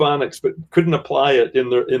 knew phonics but couldn't apply it in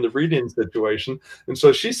the reading situation. And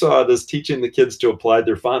so she saw it as teaching the kids to apply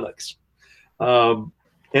their phonics. And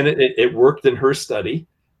it worked in her study.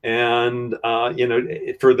 And,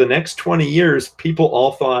 for the next 20 years, people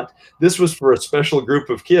all thought this was for a special group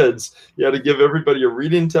of kids. You had to give everybody a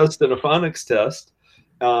reading test and a phonics test.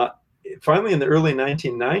 Finally, in the early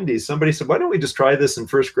 1990s, somebody said, why don't we just try this in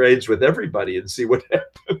first grades with everybody and see what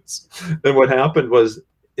happens? And what happened was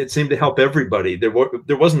it seemed to help everybody. There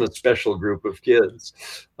wasn't a special group of kids.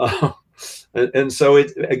 And so,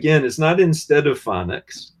 it's not instead of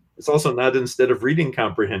phonics. It's also not instead of reading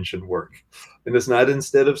comprehension work. And it's not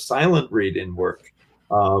instead of silent reading work.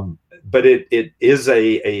 But it is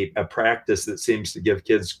a practice that seems to give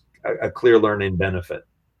kids a clear learning benefit.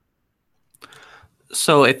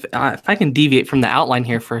 So if I can deviate from the outline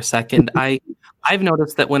here for a second, I've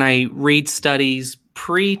noticed that when I read studies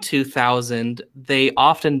pre-2000, they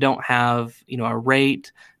often don't have a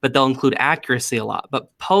rate, but they'll include accuracy a lot.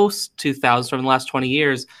 But post-2000, from the last 20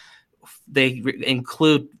 years, they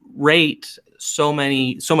include rate so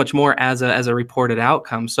much more as a reported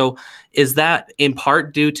outcome. So is that in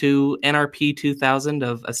part due to NRP 2000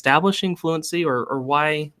 of establishing fluency, or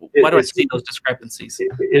why do I see those discrepancies?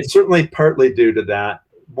 It's certainly partly due to that.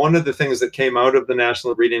 One of the things that came out of the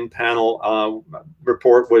National Reading Panel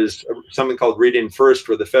report was something called Reading First,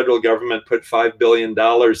 where the federal government put $5 billion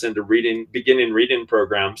into beginning reading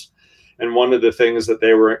programs. And one of the things that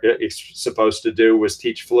they were supposed to do was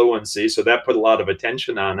teach fluency. So that put a lot of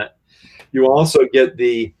attention on it. You also get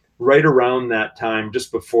right around that time,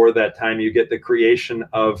 just before that time, you get the creation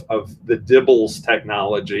of the DIBELS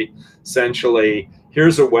technology. Essentially,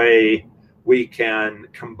 here's a way we can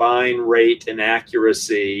combine rate and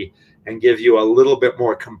accuracy and give you a little bit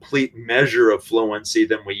more complete measure of fluency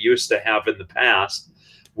than we used to have in the past,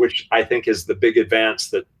 which I think is the big advance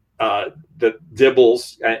that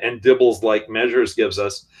DIBELS and DIBELS-like measures gives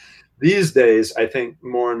us. These days, I think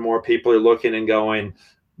more and more people are looking and going,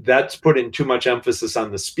 that's putting too much emphasis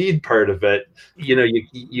on the speed part of it.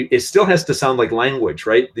 It still has to sound like language,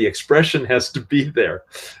 right? The expression has to be there.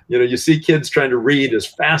 You see kids trying to read as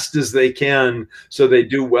fast as they can so they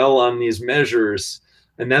do well on these measures.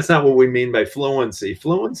 And that's not what we mean by fluency.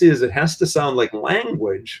 Fluency is it has to sound like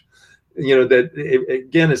language.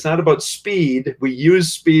 Again, it's not about speed. We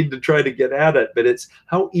use speed to try to get at it, but it's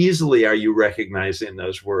how easily are you recognizing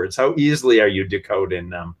those words? How easily are you decoding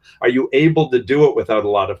them? Are you able to do it without a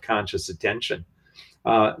lot of conscious attention?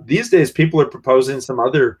 These days, people are proposing some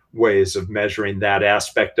other ways of measuring that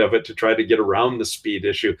aspect of it to try to get around the speed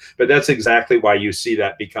issue. But that's exactly why you see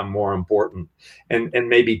that become more important and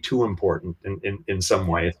maybe too important in some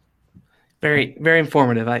ways. Very, very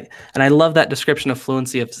informative. I love that description of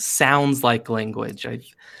fluency of sounds like language. I,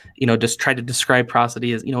 just try to describe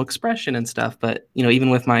prosody as, expression and stuff. But, even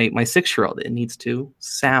with my 6-year-old, it needs to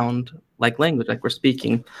sound like language, like we're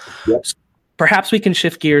speaking. Yep. Perhaps we can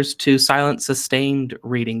shift gears to silent sustained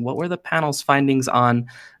reading. What were the panel's findings on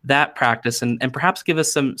that practice, and perhaps give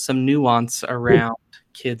us some nuance around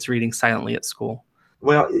kids reading silently at school?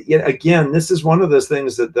 Well, again, this is one of those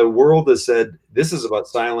things that the world has said, this is about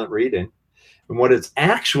silent reading. And what it's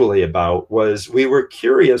actually about was, we were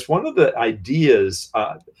curious. One of the ideas,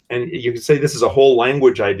 and you could say this is a whole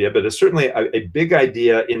language idea, but it's certainly a big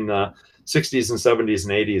idea in the 60s and 70s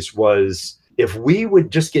and 80s, was if we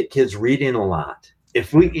would just get kids reading a lot,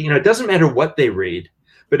 if we, it doesn't matter what they read,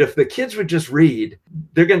 but if the kids would just read,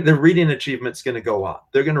 their reading achievement's going to go up.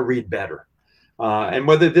 They're going to read better. And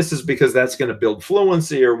whether this is because that's going to build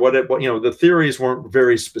fluency or what, the theories weren't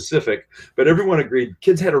very specific, but everyone agreed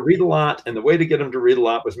kids had to read a lot. And the way to get them to read a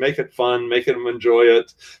lot was make it fun, making them enjoy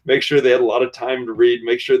it, make sure they had a lot of time to read,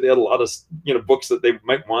 make sure they had a lot of, books that they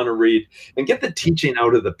might want to read, and get the teaching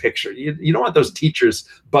out of the picture. You don't want those teachers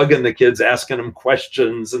bugging the kids, asking them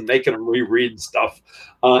questions and making them reread stuff.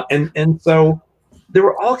 And so there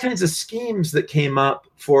were all kinds of schemes that came up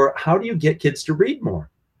for how do you get kids to read more?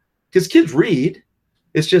 Because kids read,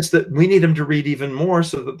 it's just that we need them to read even more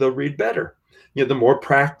so that they'll read better. The more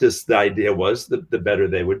practice the idea was, the better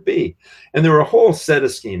they would be. And there were a whole set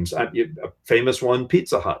of schemes. A famous one,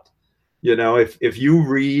 Pizza Hut. If you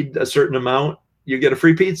read a certain amount, you get a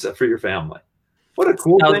free pizza for your family. What a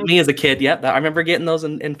cool thing. That was me as a kid. Yep. I remember getting those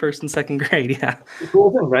in first and second grade. Yeah.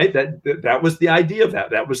 Cool thing, right? That was the idea of that.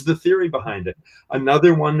 That was the theory behind it.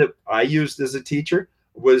 Another one that I used as a teacher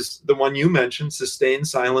was the one you mentioned, sustained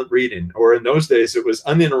silent reading, or in those days it was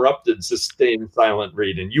uninterrupted sustained silent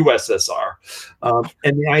reading, USSR.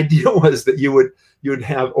 And the idea was that you'd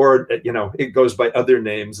have, or it goes by other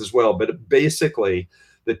names as well, but basically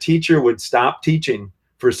the teacher would stop teaching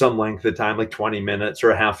for some length of time, like 20 minutes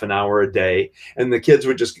or a half an hour a day, and the kids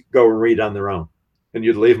would just go and read on their own. And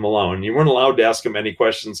you'd leave them alone. You weren't allowed to ask them any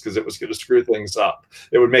questions because it was going to screw things up.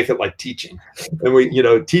 It would make it like teaching.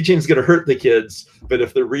 And teaching's going to hurt the kids, but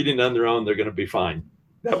if they're reading on their own, they're going to be fine.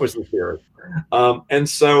 That was the theory. And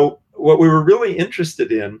so what we were really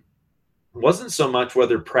interested in wasn't so much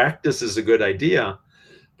whether practice is a good idea,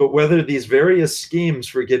 but whether these various schemes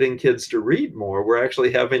for getting kids to read more were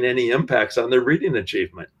actually having any impacts on their reading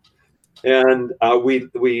achievement. And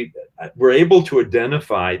we were able to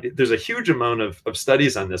identify, there's a huge amount of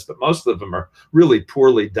studies on this, but most of them are really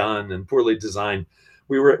poorly done and poorly designed.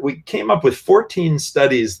 We came up with 14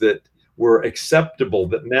 studies that were acceptable,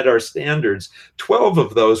 that met our standards. 12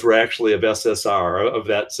 of those were actually of SSR, of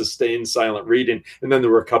that sustained silent reading. And then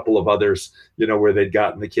there were a couple of others, where they'd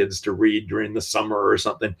gotten the kids to read during the summer or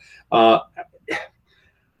something.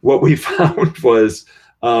 What we found was,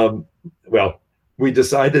 we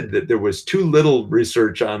decided that there was too little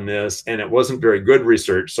research on this and it wasn't very good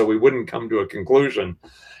research, so we wouldn't come to a conclusion.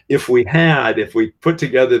 If we put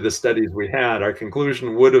together the studies we had, our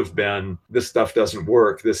conclusion would have been, this stuff doesn't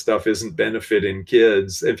work. This stuff isn't benefiting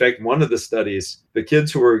kids. In fact, one of the studies, the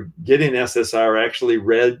kids who were getting SSR actually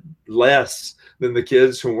read less than the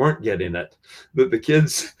kids who weren't getting it. The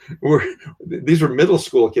kids these were middle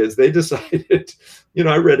school kids. They decided,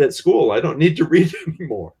 I read at school, I don't need to read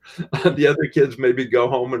anymore. The other kids maybe go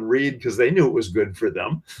home and read because they knew it was good for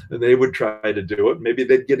them and they would try to do it. Maybe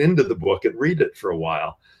they'd get into the book and read it for a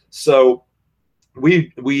while. So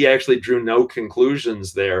we actually drew no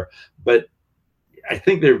conclusions there, but I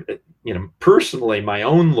think there, personally, my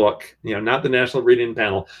own look, not the National Reading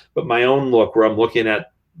Panel, but my own look, where I'm looking at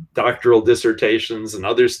doctoral dissertations and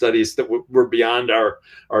other studies that were beyond our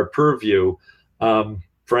purview.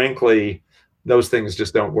 Frankly, those things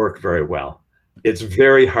just don't work very well. It's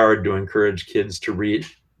very hard to encourage kids to read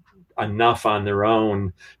enough on their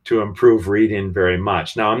own to improve reading very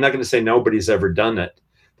much. Now, I'm not going to say nobody's ever done it.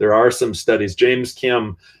 There are some studies. James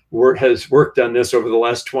Kim has worked on this over the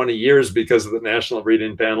last 20 years because of the National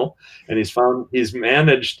Reading Panel, and he's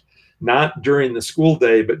managed, not during the school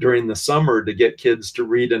day, but during the summer, to get kids to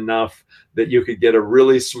read enough that you could get a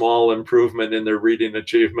really small improvement in their reading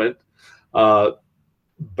achievement.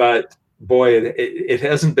 But boy, it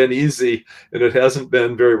hasn't been easy, and it hasn't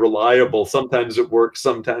been very reliable. Sometimes it works,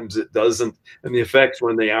 sometimes it doesn't. And the effects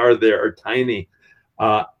when they are there are tiny.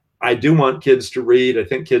 I do want kids to read. I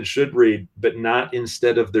think kids should read, but not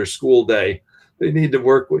instead of their school day. They need to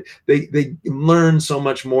work with, they learn so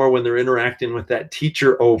much more when they're interacting with that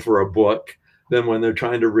teacher over a book than when they're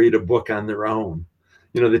trying to read a book on their own.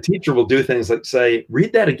 The teacher will do things like say,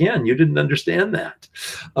 read that again. You didn't understand that.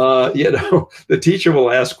 The teacher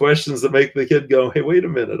will ask questions that make the kid go, hey, wait a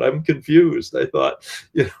minute, I'm confused. I thought,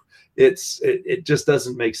 it just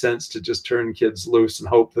doesn't make sense to just turn kids loose and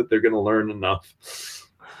hope that they're going to learn enough.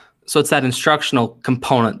 So it's that instructional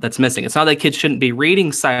component that's missing. It's not that kids shouldn't be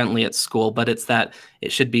reading silently at school, but it's that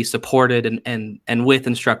it should be supported and with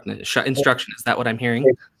instruction. Is that what I'm hearing?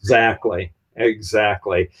 Exactly.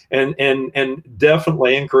 Exactly. And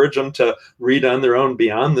definitely encourage them to read on their own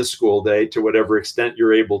beyond the school day to whatever extent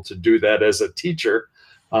you're able to do that as a teacher,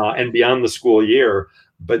 and beyond the school year.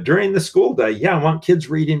 But during the school day, yeah, I want kids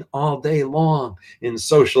reading all day long in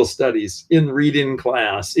social studies, in reading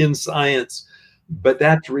class, in science. But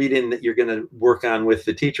that's reading that you're going to work on with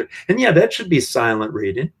the teacher. And yeah, that should be silent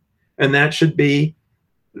reading. And that should be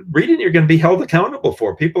reading you're going to be held accountable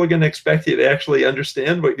for. People are going to expect you to actually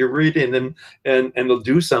understand what you're reading, and they'll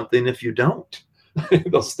do something if you don't.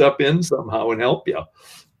 They'll step in somehow and help you.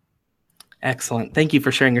 Excellent. Thank you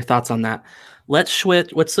for sharing your thoughts on that. Let's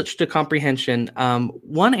switch to comprehension.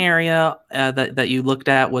 One area that you looked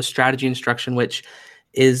at was strategy instruction, which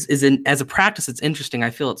is as a practice, it's interesting. I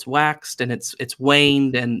feel it's waxed and it's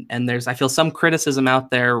waned, and I feel some criticism out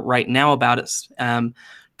there right now about it.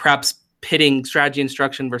 Perhaps pitting strategy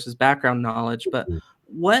instruction versus background knowledge. But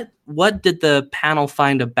what did the panel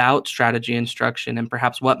find about strategy instruction, and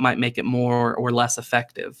perhaps what might make it more or less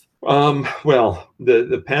effective? Well,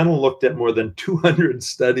 the panel looked at more than 200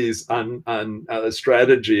 studies on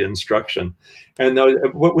strategy instruction, and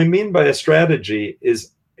what we mean by a strategy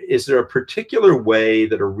is there a particular way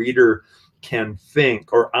that a reader can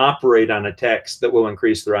think or operate on a text that will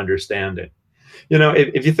increase their understanding?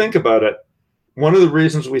 If you think about it, one of the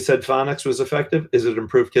reasons we said phonics was effective is it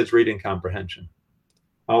improved kids' reading comprehension.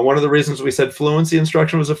 One of the reasons we said fluency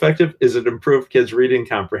instruction was effective is it improved kids' reading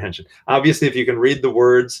comprehension. Obviously, if you can read the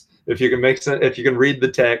words, if you can make sense, if you can read the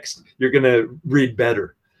text, you're going to read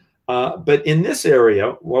better. But in this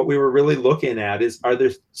area, what we were really looking at is, are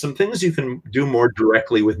there some things you can do more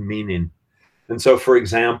directly with meaning? And so, for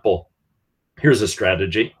example, here's a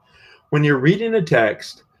strategy. When you're reading a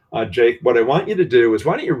text, Jake, what I want you to do is,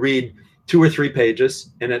 why don't you read 2 or 3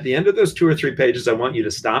 pages, and at the end of those 2 or 3 pages, I want you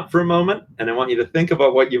to stop for a moment, and I want you to think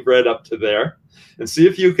about what you've read up to there and see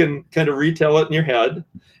if you can kind of retell it in your head.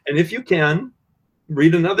 And if you can,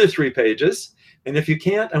 read another 3 pages. And if you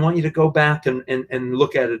can't, I want you to go back and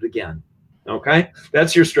look at it again. Okay?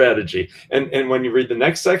 That's your strategy. And when you read the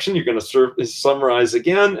next section, you're going to summarize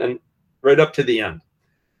again and right up to the end.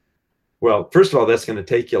 Well, first of all, that's going to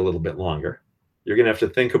take you a little bit longer. You're going to have to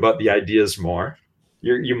think about the ideas more.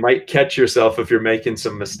 You might catch yourself if you're making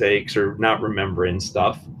some mistakes or not remembering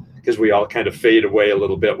stuff, because we all kind of fade away a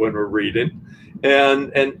little bit when we're reading.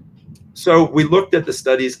 And so we looked at the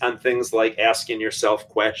studies on things like asking yourself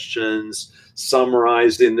questions,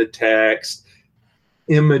 summarizing the text,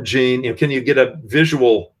 imaging. Can you get a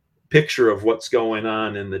visual picture of what's going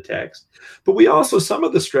on in the text? But we also, some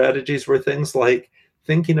of the strategies were things like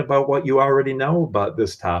thinking about what you already know about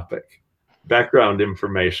this topic. Background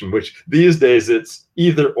information, which these days it's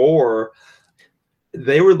either or.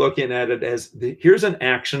 They were looking at it as, here's an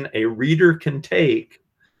action a reader can take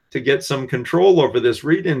to get some control over this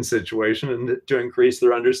reading situation and to increase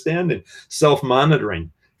their understanding.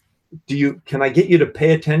 Self-monitoring. Can I get you to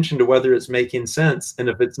pay attention to whether it's making sense? And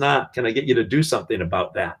if it's not, can I get you to do something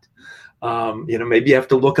about that? Maybe you have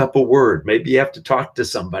to look up a word. Maybe you have to talk to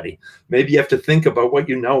somebody. Maybe you have to think about what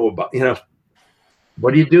you know about,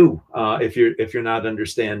 what do you do if you're not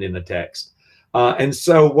understanding the text? And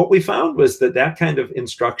so what we found was that kind of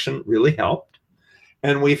instruction really helped.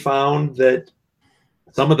 And we found that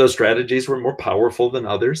some of those strategies were more powerful than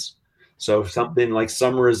others. So something like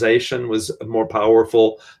summarization was more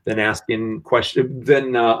powerful than answering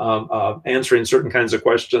certain kinds of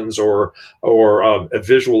questions or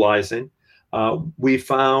visualizing. We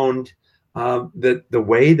found that the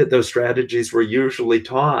way that those strategies were usually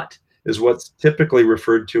taught is what's typically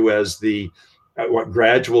referred to as the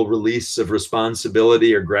gradual release of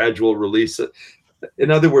responsibility or gradual release.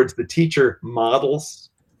 In other words, the teacher models,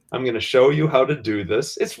 I'm going to show you how to do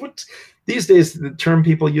this. It's what these days the term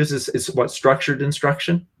people use is what, structured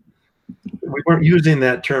instruction. We weren't using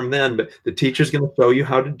that term then, but the teacher's going to show you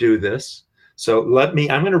how to do this. So I'm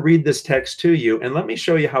going to read this text to you, and let me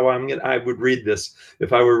show you how I would read this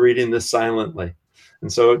if I were reading this silently.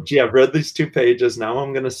 And so, gee, I've read these 2 pages. Now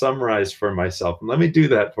I'm going to summarize for myself. And let me do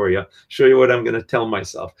that for you, show you what I'm going to tell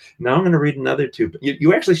myself. Now I'm going to read another 2.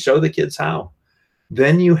 You actually show the kids how.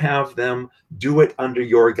 Then you have them do it under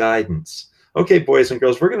your guidance. Okay, boys and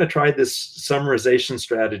girls, we're going to try this summarization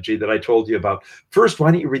strategy that I told you about. First,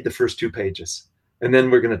 why don't you read the first 2 pages? And then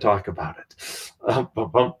we're going to talk about it.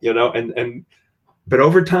 And But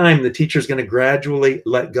over time, the teacher's going to gradually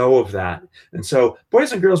let go of that. And so,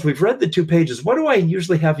 boys and girls, we've read the 2 pages. What do I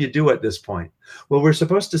usually have you do at this point? Well, we're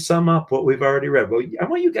supposed to sum up what we've already read. Well, I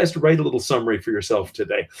want you guys to write a little summary for yourself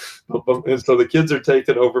today. And so the kids are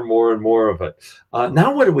taking over more and more of it.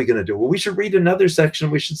 Now, what are we going to do? Well, we should read another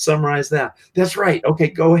section. We should summarize that. That's right. Okay,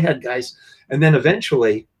 go ahead, guys. And then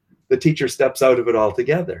eventually, the teacher steps out of it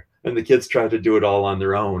altogether, and the kids try to do it all on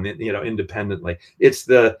their own, independently. It's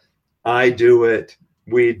the I do it,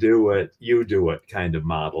 we do it, you do it kind of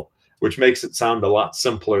model, which makes it sound a lot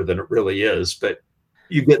simpler than it really is, but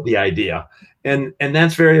you get the idea. And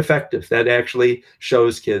that's very effective. That actually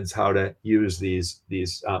shows kids how to use these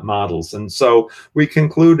models. And so we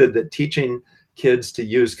concluded that teaching kids to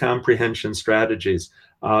use comprehension strategies,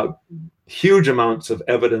 huge amounts of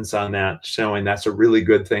evidence on that showing that's a really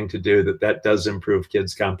good thing to do, that does improve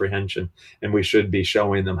kids' comprehension, and we should be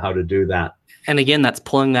showing them how to do that. And again, that's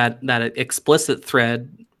pulling that explicit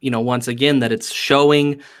thread, once again, that it's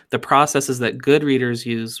showing the processes that good readers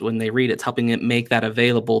use when they read. It's helping it make that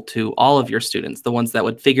available to all of your students, the ones that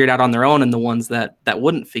would figure it out on their own and the ones that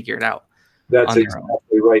wouldn't figure it out. That's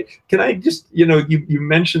exactly right. Can I just, you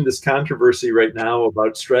mentioned this controversy right now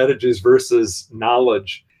about strategies versus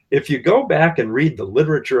knowledge. If you go back and read the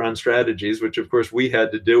literature on strategies, which of course we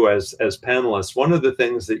had to do as panelists, one of the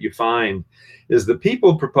things that you find is the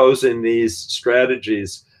people proposing these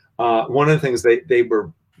strategies, one of the things they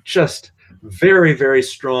were just very, very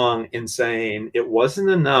strong in saying it wasn't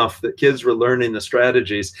enough that kids were learning the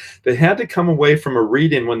strategies. They had to come away from a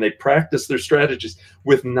reading when they practiced their strategies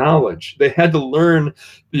with knowledge. They had to learn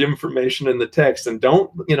the information in the text, and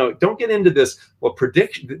don't get into this. Well,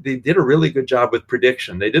 prediction, they did a really good job with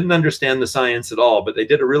prediction. They didn't understand the science at all, but they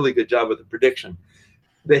did a really good job with the prediction.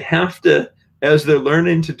 They have to, as they're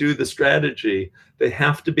learning to do the strategy, they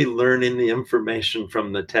have to be learning the information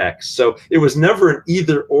from the text. So it was never an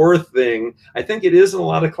either or thing. I think it is in a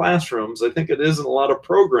lot of classrooms. I think it is in a lot of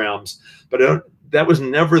programs, but that was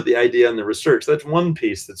never the idea in the research. That's one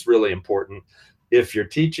piece that's really important. If you're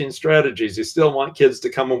teaching strategies, you still want kids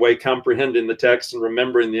to come away comprehending the text and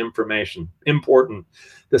remembering the information. Important.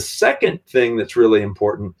 The second thing that's really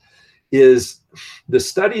important is the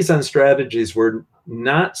studies on strategies were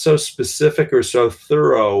not so specific or so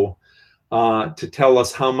thorough to tell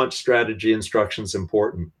us how much strategy instruction is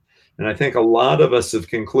important. And I think a lot of us have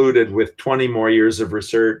concluded with 20 more years of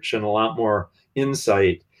research and a lot more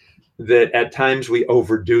insight that at times we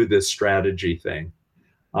overdo this strategy thing.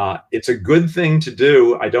 It's a good thing to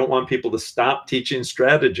do. I don't want people to stop teaching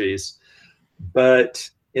strategies, but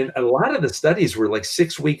in a lot of the studies were like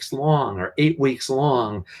 6 weeks long or 8 weeks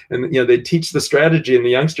long. And, they'd teach the strategy and the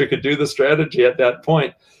youngster could do the strategy at that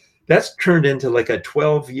point. That's turned into like a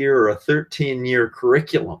 12-year or a 13-year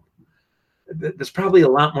curriculum. There's probably a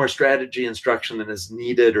lot more strategy instruction than is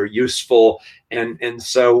needed or useful. And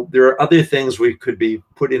so there are other things we could be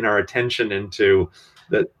putting our attention into.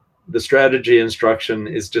 That the strategy instruction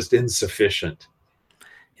is just insufficient.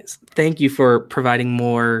 Yes. Thank you for providing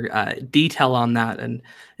more detail on that. And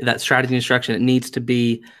that strategy instruction, it needs to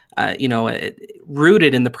be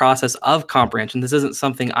rooted in the process of comprehension. This isn't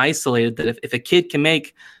something isolated that if a kid can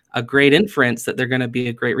make a great inference that they're going to be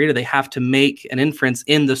a great reader, they have to make an inference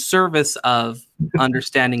in the service of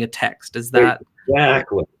understanding a text. Is that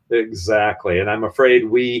exactly? And I'm afraid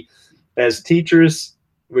we, as teachers,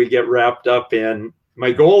 we get wrapped up in,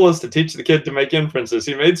 my goal is to teach the kid to make inferences.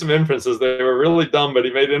 He made some inferences. They were really dumb, but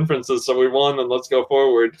he made inferences, so we won, and let's go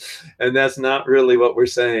forward. And that's not really what we're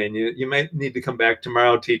saying. You might need to come back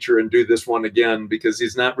tomorrow, teacher, and do this one again, because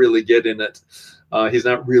he's not really getting it. He's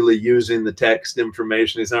not really using the text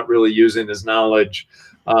information. He's not really using his knowledge.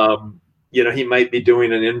 He might be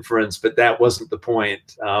doing an inference, but that wasn't the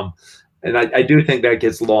point. And I do think that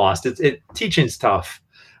gets lost. Teaching's tough.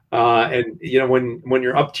 And when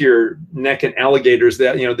you're up to your neck in alligators,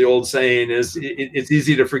 that the old saying is, it's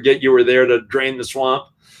easy to forget you were there to drain the swamp.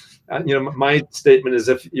 My statement is,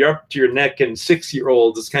 if you're up to your neck in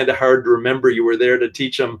 6-year-olds, it's kind of hard to remember you were there to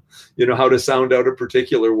teach them, how to sound out a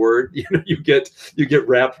particular word. You get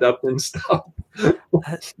wrapped up in stuff.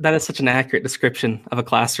 That is such an accurate description of a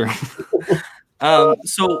classroom.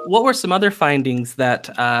 So what were some other findings that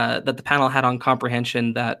the panel had on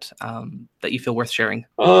comprehension that you feel worth sharing?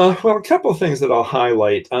 Well, a couple of things that I'll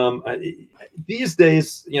highlight. These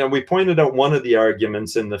days, we pointed out one of the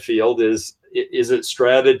arguments in the field is it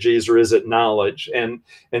strategies or is it knowledge? And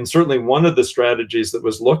certainly one of the strategies that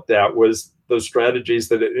was looked at was those strategies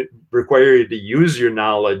that it require you to use your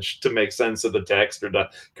knowledge to make sense of the text, or to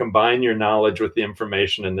combine your knowledge with the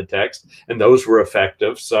information in the text. And those were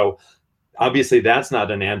effective. So Obviously, that's not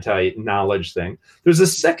an anti-knowledge thing. There's a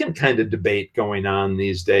second kind of debate going on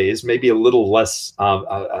these days, maybe a little less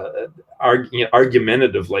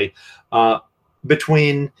argumentatively,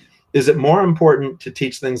 between, is it more important to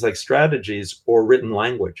teach things like strategies or written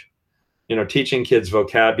language? Teaching kids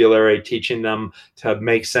vocabulary, teaching them to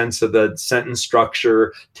make sense of the sentence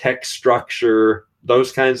structure, text structure,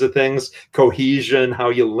 those kinds of things, cohesion, how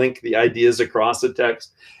you link the ideas across a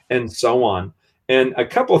text, and so on. And a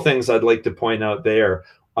couple of things I'd like to point out there.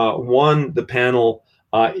 One, the panel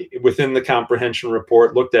within the comprehension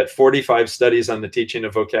report looked at 45 studies on the teaching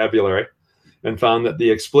of vocabulary and found that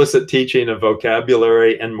the explicit teaching of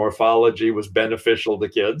vocabulary and morphology was beneficial to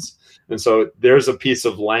kids. And so there's a piece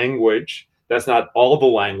of language. That's not all the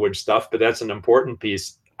language stuff, but that's an important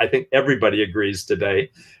piece. I think everybody agrees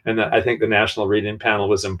today. And I think the National Reading Panel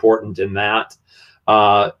was important in that.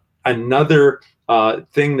 Another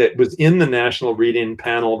thing that was in the National Reading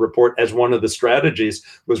Panel report as one of the strategies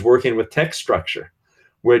was working with text structure,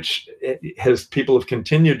 which people have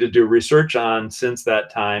continued to do research on since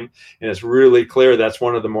that time. And it's really clear that's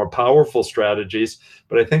one of the more powerful strategies.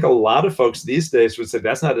 But I think a lot of folks these days would say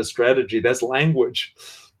that's not a strategy, that's language.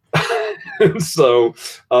 So,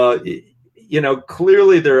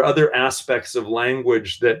 clearly there are other aspects of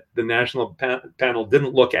language that the National Panel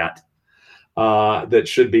didn't look at that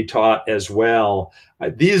should be taught as well.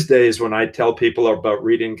 These days, when I tell people about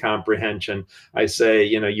reading comprehension, I say,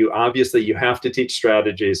 you have to teach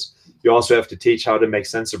strategies. You also have to teach how to make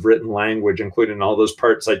sense of written language, including all those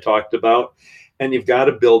parts I talked about. And you've got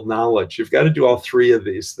to build knowledge. You've got to do all three of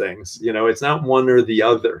these things. It's not one or the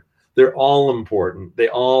other. They're all important. They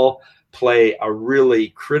all play a really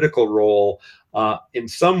critical role. In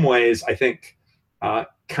some ways, I think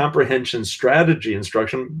comprehension strategy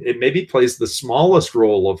instruction, it maybe plays the smallest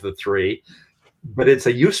role of the three, but it's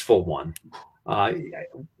a useful one.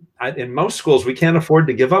 In most schools, we can't afford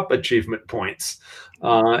to give up achievement points.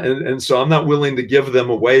 And so I'm not willing to give them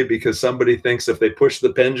away because somebody thinks if they push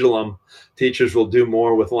the pendulum, teachers will do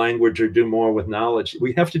more with language or do more with knowledge.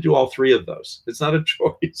 We have to do all three of those. It's not a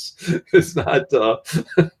choice. It's not,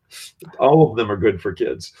 all of them are good for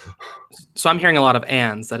kids. So I'm hearing a lot of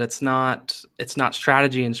ands, that it's not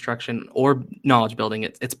strategy instruction or knowledge building.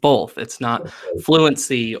 It's both. It's not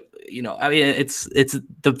fluency. It's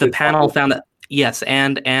the panel found that yes,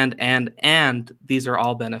 and these are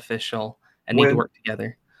all beneficial and need to work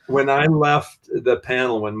together. When I left the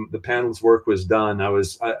panel, when the panel's work was done, I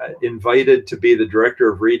was invited to be the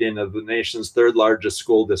director of reading of the nation's third largest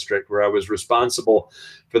school district, where I was responsible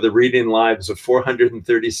for the reading lives of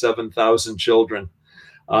 437,000 children.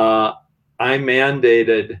 I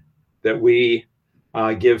mandated that we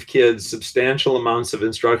give kids substantial amounts of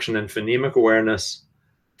instruction in phonemic awareness,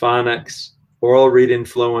 phonics, oral reading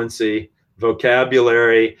fluency,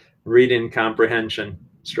 vocabulary, reading comprehension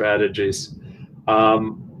strategies.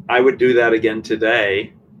 I would do that again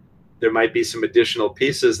today. There might be some additional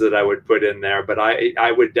pieces that I would put in there, but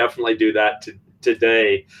I would definitely do that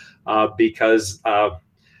today because,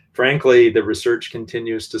 frankly, the research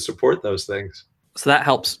continues to support those things. So that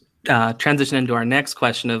helps transition into our next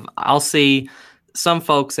question of, I'll see some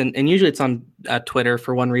folks, and usually it's on Twitter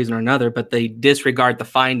for one reason or another, but they disregard the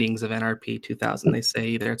findings of NRP 2000. They say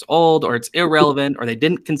either it's old or it's irrelevant, or they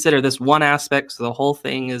didn't consider this one aspect, so the whole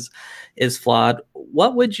thing is flawed.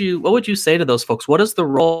 What would you say to those folks? What is the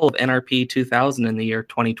role of NRP 2000 in the year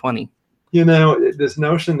 2020? This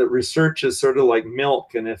notion that research is sort of like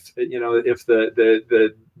milk, and if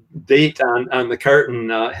the date on the carton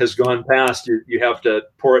has gone past, you have to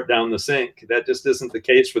pour it down the sink. That just isn't the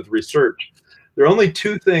case with research. There are only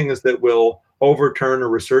two things that will overturn a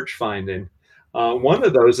research finding. One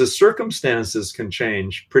of those is circumstances can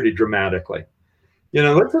change pretty dramatically.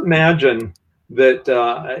 Let's imagine that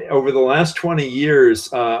over the last 20 years,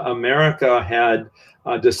 America had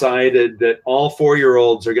decided that all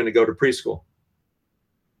 4-year-olds are going to go to preschool.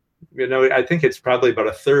 I think it's probably about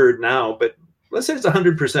a third now, but let's say it's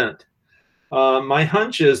 100%. My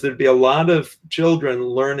hunch is there'd be a lot of children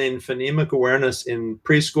learning phonemic awareness in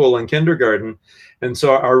preschool and kindergarten. And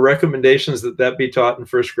so our recommendations that be taught in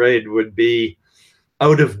first grade would be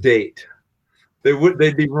out of date.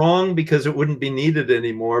 They'd be wrong because it wouldn't be needed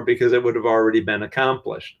anymore because it would have already been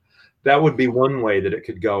accomplished. That would be one way that it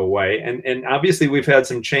could go away. And obviously we've had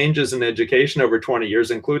some changes in education over 20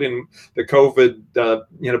 years, including the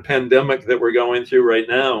COVID pandemic that we're going through right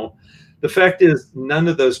now. The fact is, none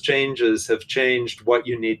of those changes have changed what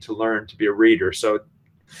you need to learn to be a reader. So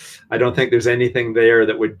I don't think there's anything there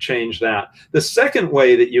that would change that. The second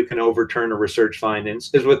way that you can overturn a research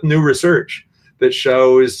findings is with new research that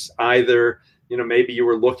shows either maybe you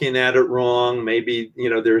were looking at it wrong. Maybe,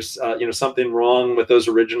 there's, something wrong with those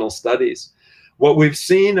original studies. What we've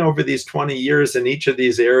seen over these 20 years in each of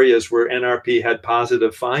these areas where NRP had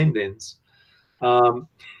positive findings,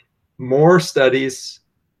 more studies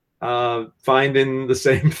finding the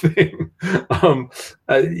same thing.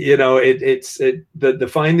 The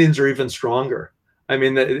findings are even stronger. I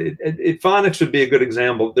mean, phonics would be a good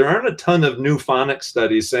example. There aren't a ton of new phonics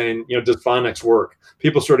studies saying, does phonics work?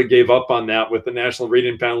 People sort of gave up on that with the National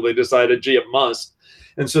Reading Panel. They decided, gee, it must.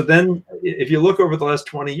 And so then if you look over the last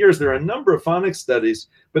 20 years, there are a number of phonics studies,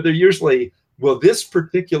 but they're usually, well, this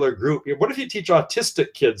particular group, what if you teach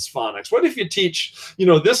autistic kids phonics? What if you teach,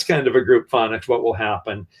 this kind of a group phonics? What will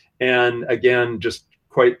happen? And again, just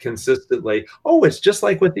quite consistently, oh, it's just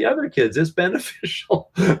like with the other kids, it's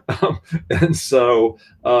beneficial. And so,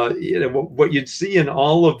 what you'd see in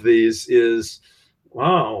all of these is,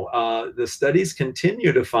 wow, the studies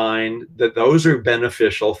continue to find that those are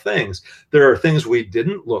beneficial things. There are things we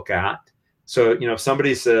didn't look at. So, if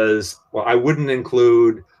somebody says, well, I wouldn't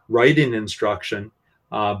include writing instruction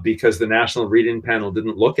because the National Reading Panel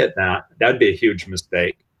didn't look at that, that'd be a huge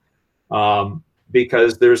mistake.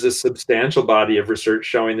 Because there's a substantial body of research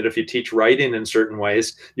showing that if you teach writing in certain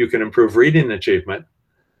ways, you can improve reading achievement.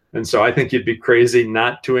 And so I think you'd be crazy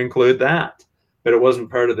not to include that. But it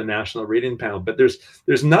wasn't part of the National Reading Panel. But there's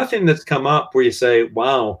nothing that's come up where you say,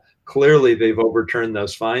 wow, clearly they've overturned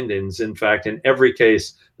those findings. In fact, in every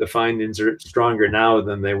case, the findings are stronger now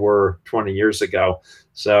than they were 20 years ago.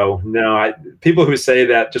 So no, people who say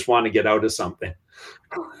that just want to get out of something.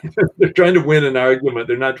 They're trying to win an argument.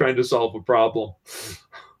 They're not trying to solve a problem.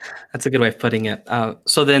 That's a good way of putting it.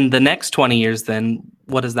 So then the next 20 years, then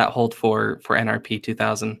what does that hold for NRP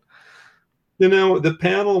 2000? The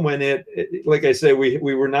panel, when like I say, we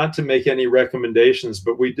were not to make any recommendations,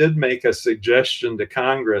 but we did make a suggestion to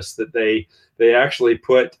Congress that they actually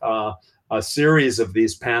put a series of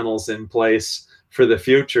these panels in place for the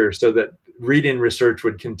future so that reading research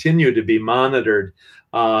would continue to be monitored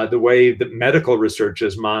the way that medical research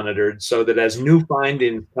is monitored, so that as new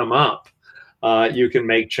findings come up, you can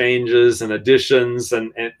make changes and additions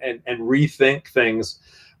and rethink things.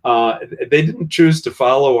 They didn't choose to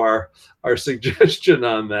follow our suggestion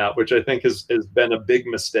on that, which I think has been a big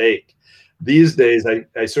mistake. These days,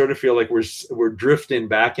 I sort of feel like we're drifting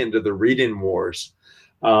back into the reading wars,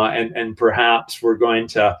 and perhaps we're going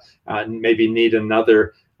to maybe need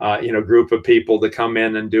another group of people to come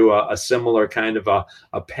in and do a similar kind of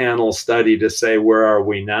a panel study to say, where are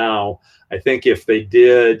we now? I think if they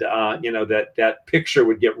did, that picture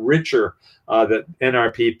would get richer that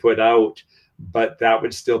NRP put out, but that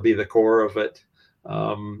would still be the core of it.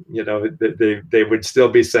 They would still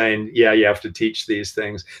be saying, yeah, you have to teach these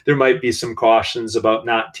things. There might be some cautions about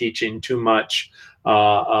not teaching too much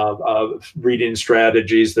reading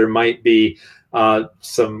strategies. There might be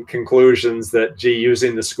some conclusions that, gee,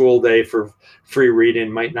 using the school day for free reading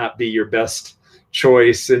might not be your best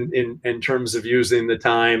choice in terms of using the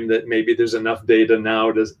time, that maybe there's enough data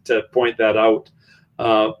now to point that out.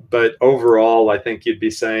 But overall, I think you'd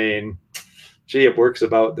be saying, gee, it works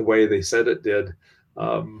about the way they said it did.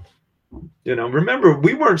 Remember,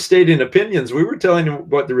 we weren't stating opinions. We were telling you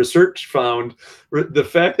what the research found. The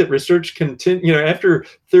fact that research after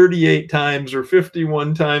 38 times or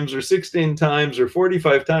 51 times or 16 times or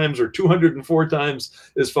 45 times or 204 times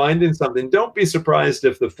is finding something. Don't be surprised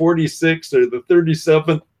if the 46th or the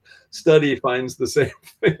 37th study finds the same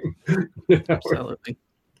thing. Absolutely.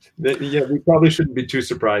 Yeah, we probably shouldn't be too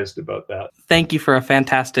surprised about that. Thank you for a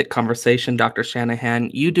fantastic conversation, Dr.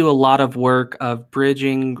 Shanahan. You do a lot of work of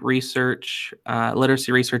bridging research,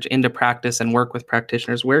 literacy research into practice and work with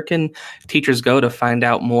practitioners. Where can teachers go to find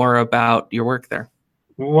out more about your work there?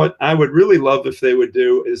 What I would really love if they would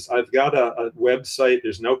do is, I've got a website.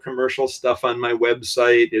 There's no commercial stuff on my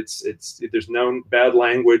website. There's no bad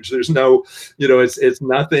language. There's no, it's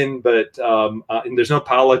nothing but, and there's no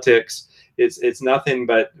politics. It's nothing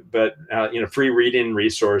but free reading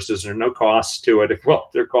resources. There are no costs to it. Well,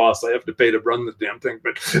 there are costs. I have to pay to run the damn thing,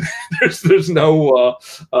 but there's no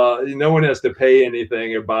no one has to pay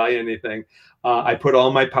anything or buy anything. I put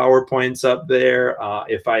all my PowerPoints up there.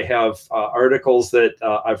 If I have articles that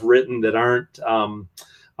I've written that aren't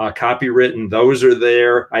copywritten, those are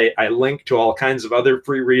there. I link to all kinds of other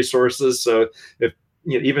free resources. So if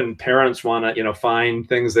even parents want to find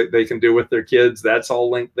things that they can do with their kids, that's all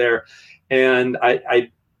linked there. And I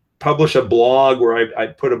publish a blog where I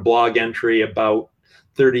put a blog entry about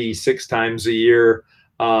 36 times a year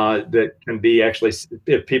that can be actually,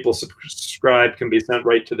 if people subscribe, can be sent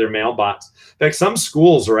right to their mailbox. In fact, some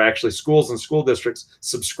schools and school districts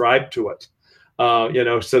subscribe to it.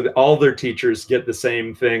 so that all their teachers get the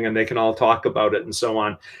same thing and they can all talk about it and so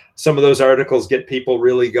on. Some of those articles get people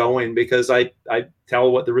really going because I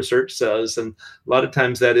tell what the research says, and a lot of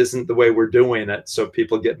times that isn't the way we're doing it, so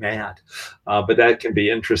people get mad. But that can be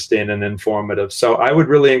interesting and informative. So I would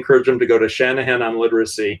really encourage them to go to Shanahan on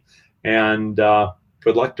Literacy, and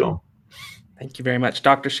good luck to them. Thank you very much.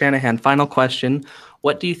 Dr. Shanahan, final question.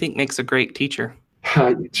 What do you think makes a great teacher?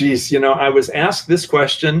 Geez, I was asked this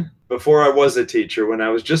question before I was a teacher, when I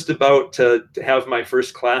was just about to have my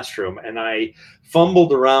first classroom, and I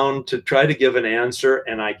fumbled around to try to give an answer,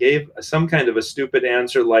 and I gave some kind of a stupid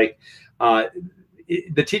answer like,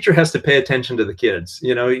 the teacher has to pay attention to the kids,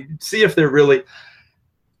 see if they're really.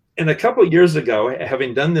 And a couple of years ago,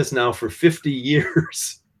 having done this now for 50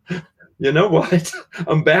 years, you know what?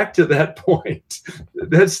 I'm back to that point.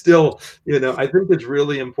 That's still, I think it's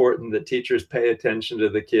really important that teachers pay attention to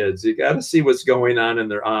the kids. You got to see what's going on in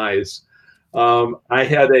their eyes. I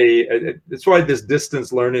had it's why this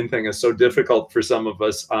distance learning thing is so difficult for some of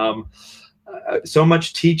us. So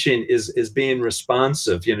much teaching is being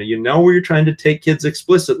responsive. You know where you're trying to take kids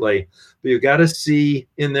explicitly, but you got to see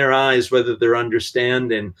in their eyes whether they're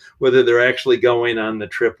understanding, whether they're actually going on the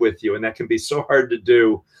trip with you. And that can be so hard to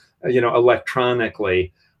do,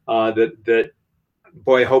 electronically, that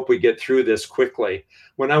boy, I hope we get through this quickly.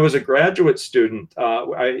 When I was a graduate student,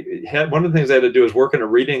 I had one of the things I had to do was work in a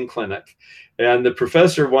reading clinic, and the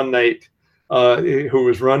professor one night, who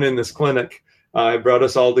was running this clinic, brought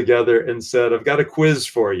us all together and said, "I've got a quiz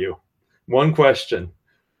for you. One question: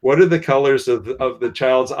 what are the colors of the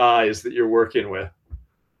child's eyes that you're working with?"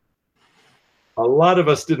 A lot of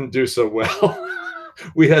us didn't do so well.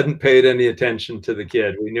 We hadn't paid any attention to the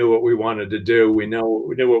kid. We knew what we wanted to do. We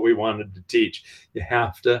knew what we wanted to teach. You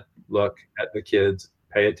have to look at the kids,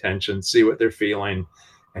 pay attention, see what they're feeling,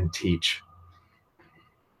 and teach.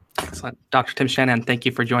 Excellent. Dr. Tim Shanahan, thank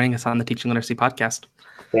you for joining us on the Teaching Literacy podcast.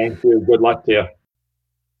 Thank you. Good luck to you.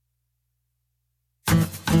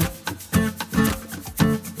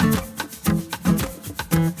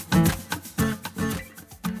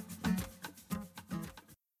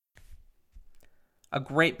 A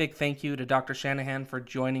great big thank you to Dr. Shanahan for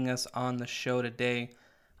joining us on the show today.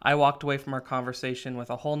 I walked away from our conversation with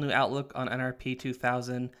a whole new outlook on NRP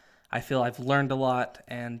 2000. I feel I've learned a lot,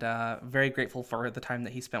 and very grateful for the time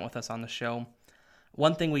that he spent with us on the show.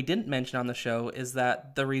 One thing we didn't mention on the show is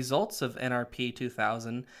that the results of NRP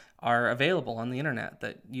 2000 are available on the internet,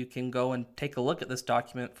 that you can go and take a look at this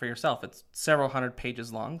document for yourself. It's several hundred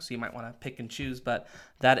pages long, so you might want to pick and choose, but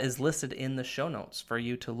that is listed in the show notes for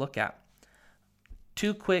you to look at.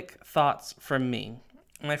 Two quick thoughts from me.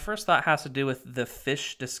 My first thought has to do with the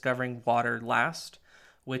fish discovering water last,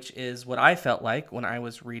 which is what I felt like when I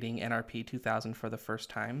was reading NRP 2000 for the first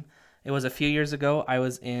time. It was a few years ago. I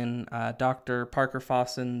was in Dr. Parker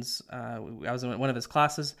Fossen's, I was in one of his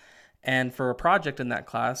classes, and for a project in that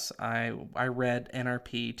class, I read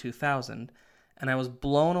NRP 2000, and I was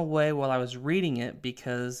blown away while I was reading it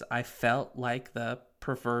because I felt like the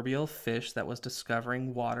proverbial fish that was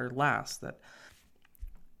discovering water last. That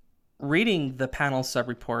reading the panel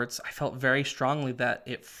sub-reports, I felt very strongly that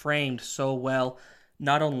it framed so well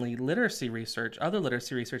not only literacy research, other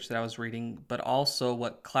literacy research that I was reading, but also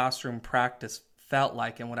what classroom practice felt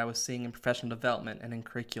like and what I was seeing in professional development and in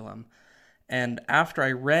curriculum. And after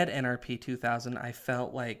I read NRP 2000, I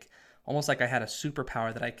felt like almost like I had a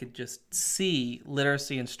superpower, that I could just see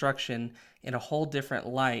literacy instruction in a whole different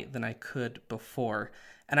light than I could before.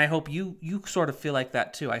 And I hope you sort of feel like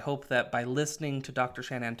that too. I hope that by listening to Dr.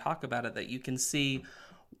 Shanahan talk about it, that you can see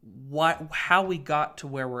how we got to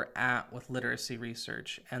where we're at with literacy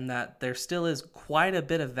research, and that there still is quite a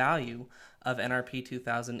bit of value of NRP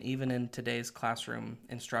 2000 even in today's classroom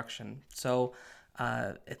instruction. So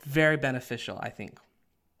it's very beneficial, I think.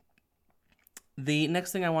 The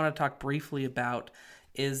next thing I want to talk briefly about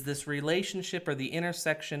is this relationship or the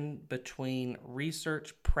intersection between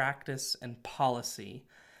research, practice, and policy.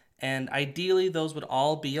 And ideally, those would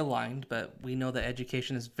all be aligned, but we know that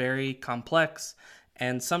education is very complex,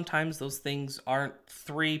 and sometimes those things aren't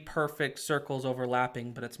three perfect circles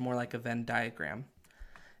overlapping, but it's more like a Venn diagram.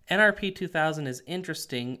 NRP 2000 is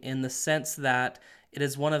interesting in the sense that it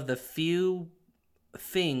is one of the few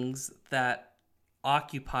things that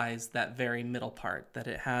occupies that very middle part, that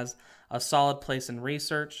it has a solid place in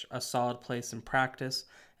research, a solid place in practice,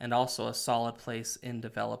 and also a solid place in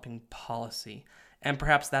developing policy. And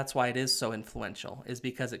perhaps that's why it is so influential, is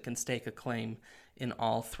because it can stake a claim in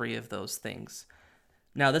all three of those things.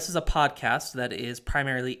 Now, this is a podcast that is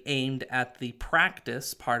primarily aimed at the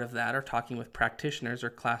practice part of that, or talking with practitioners or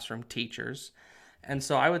classroom teachers. And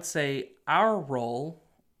so I would say our role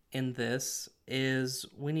in this is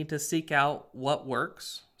we need to seek out what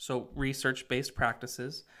works, so research-based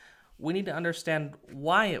practices. We need to understand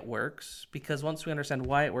why it works, because once we understand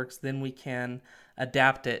why it works, then we can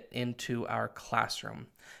adapt it into our classroom.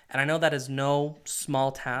 And I know that is no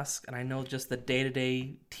small task, and I know just the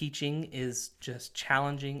day-to-day teaching is just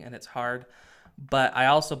challenging and it's hard, but I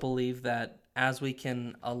also believe that as we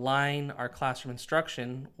can align our classroom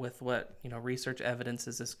instruction with what research evidence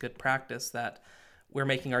is good practice, that we're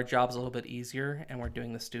making our jobs a little bit easier and we're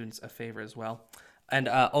doing the students a favor as well. And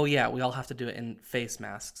we all have to do it in face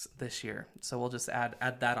masks this year, so we'll just add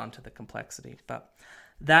that onto the complexity. But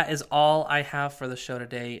that is all I have for the show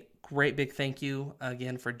today. Great big thank you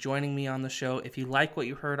again for joining me on the show. If you like what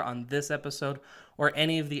you heard on this episode or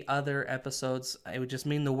any of the other episodes, it would just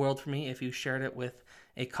mean the world for me if you shared it with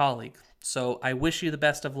a colleague. So I wish you the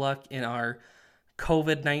best of luck in our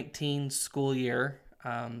COVID-19 school year.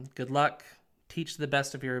 Good luck. Teach to the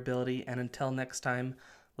best of your ability. And until next time,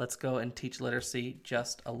 let's go and teach literacy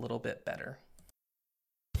just a little bit better.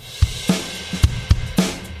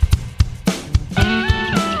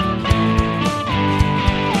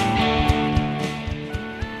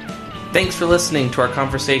 Thanks for listening to our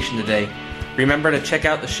conversation today. Remember to check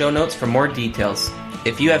out the show notes for more details.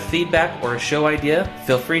 If you have feedback or a show idea,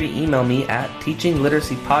 feel free to email me at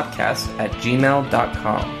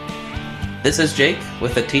teachingliteracypodcast@gmail.com. This is Jake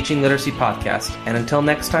with the Teaching Literacy Podcast, and until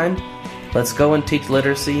next time, let's go and teach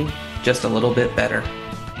literacy just a little bit better.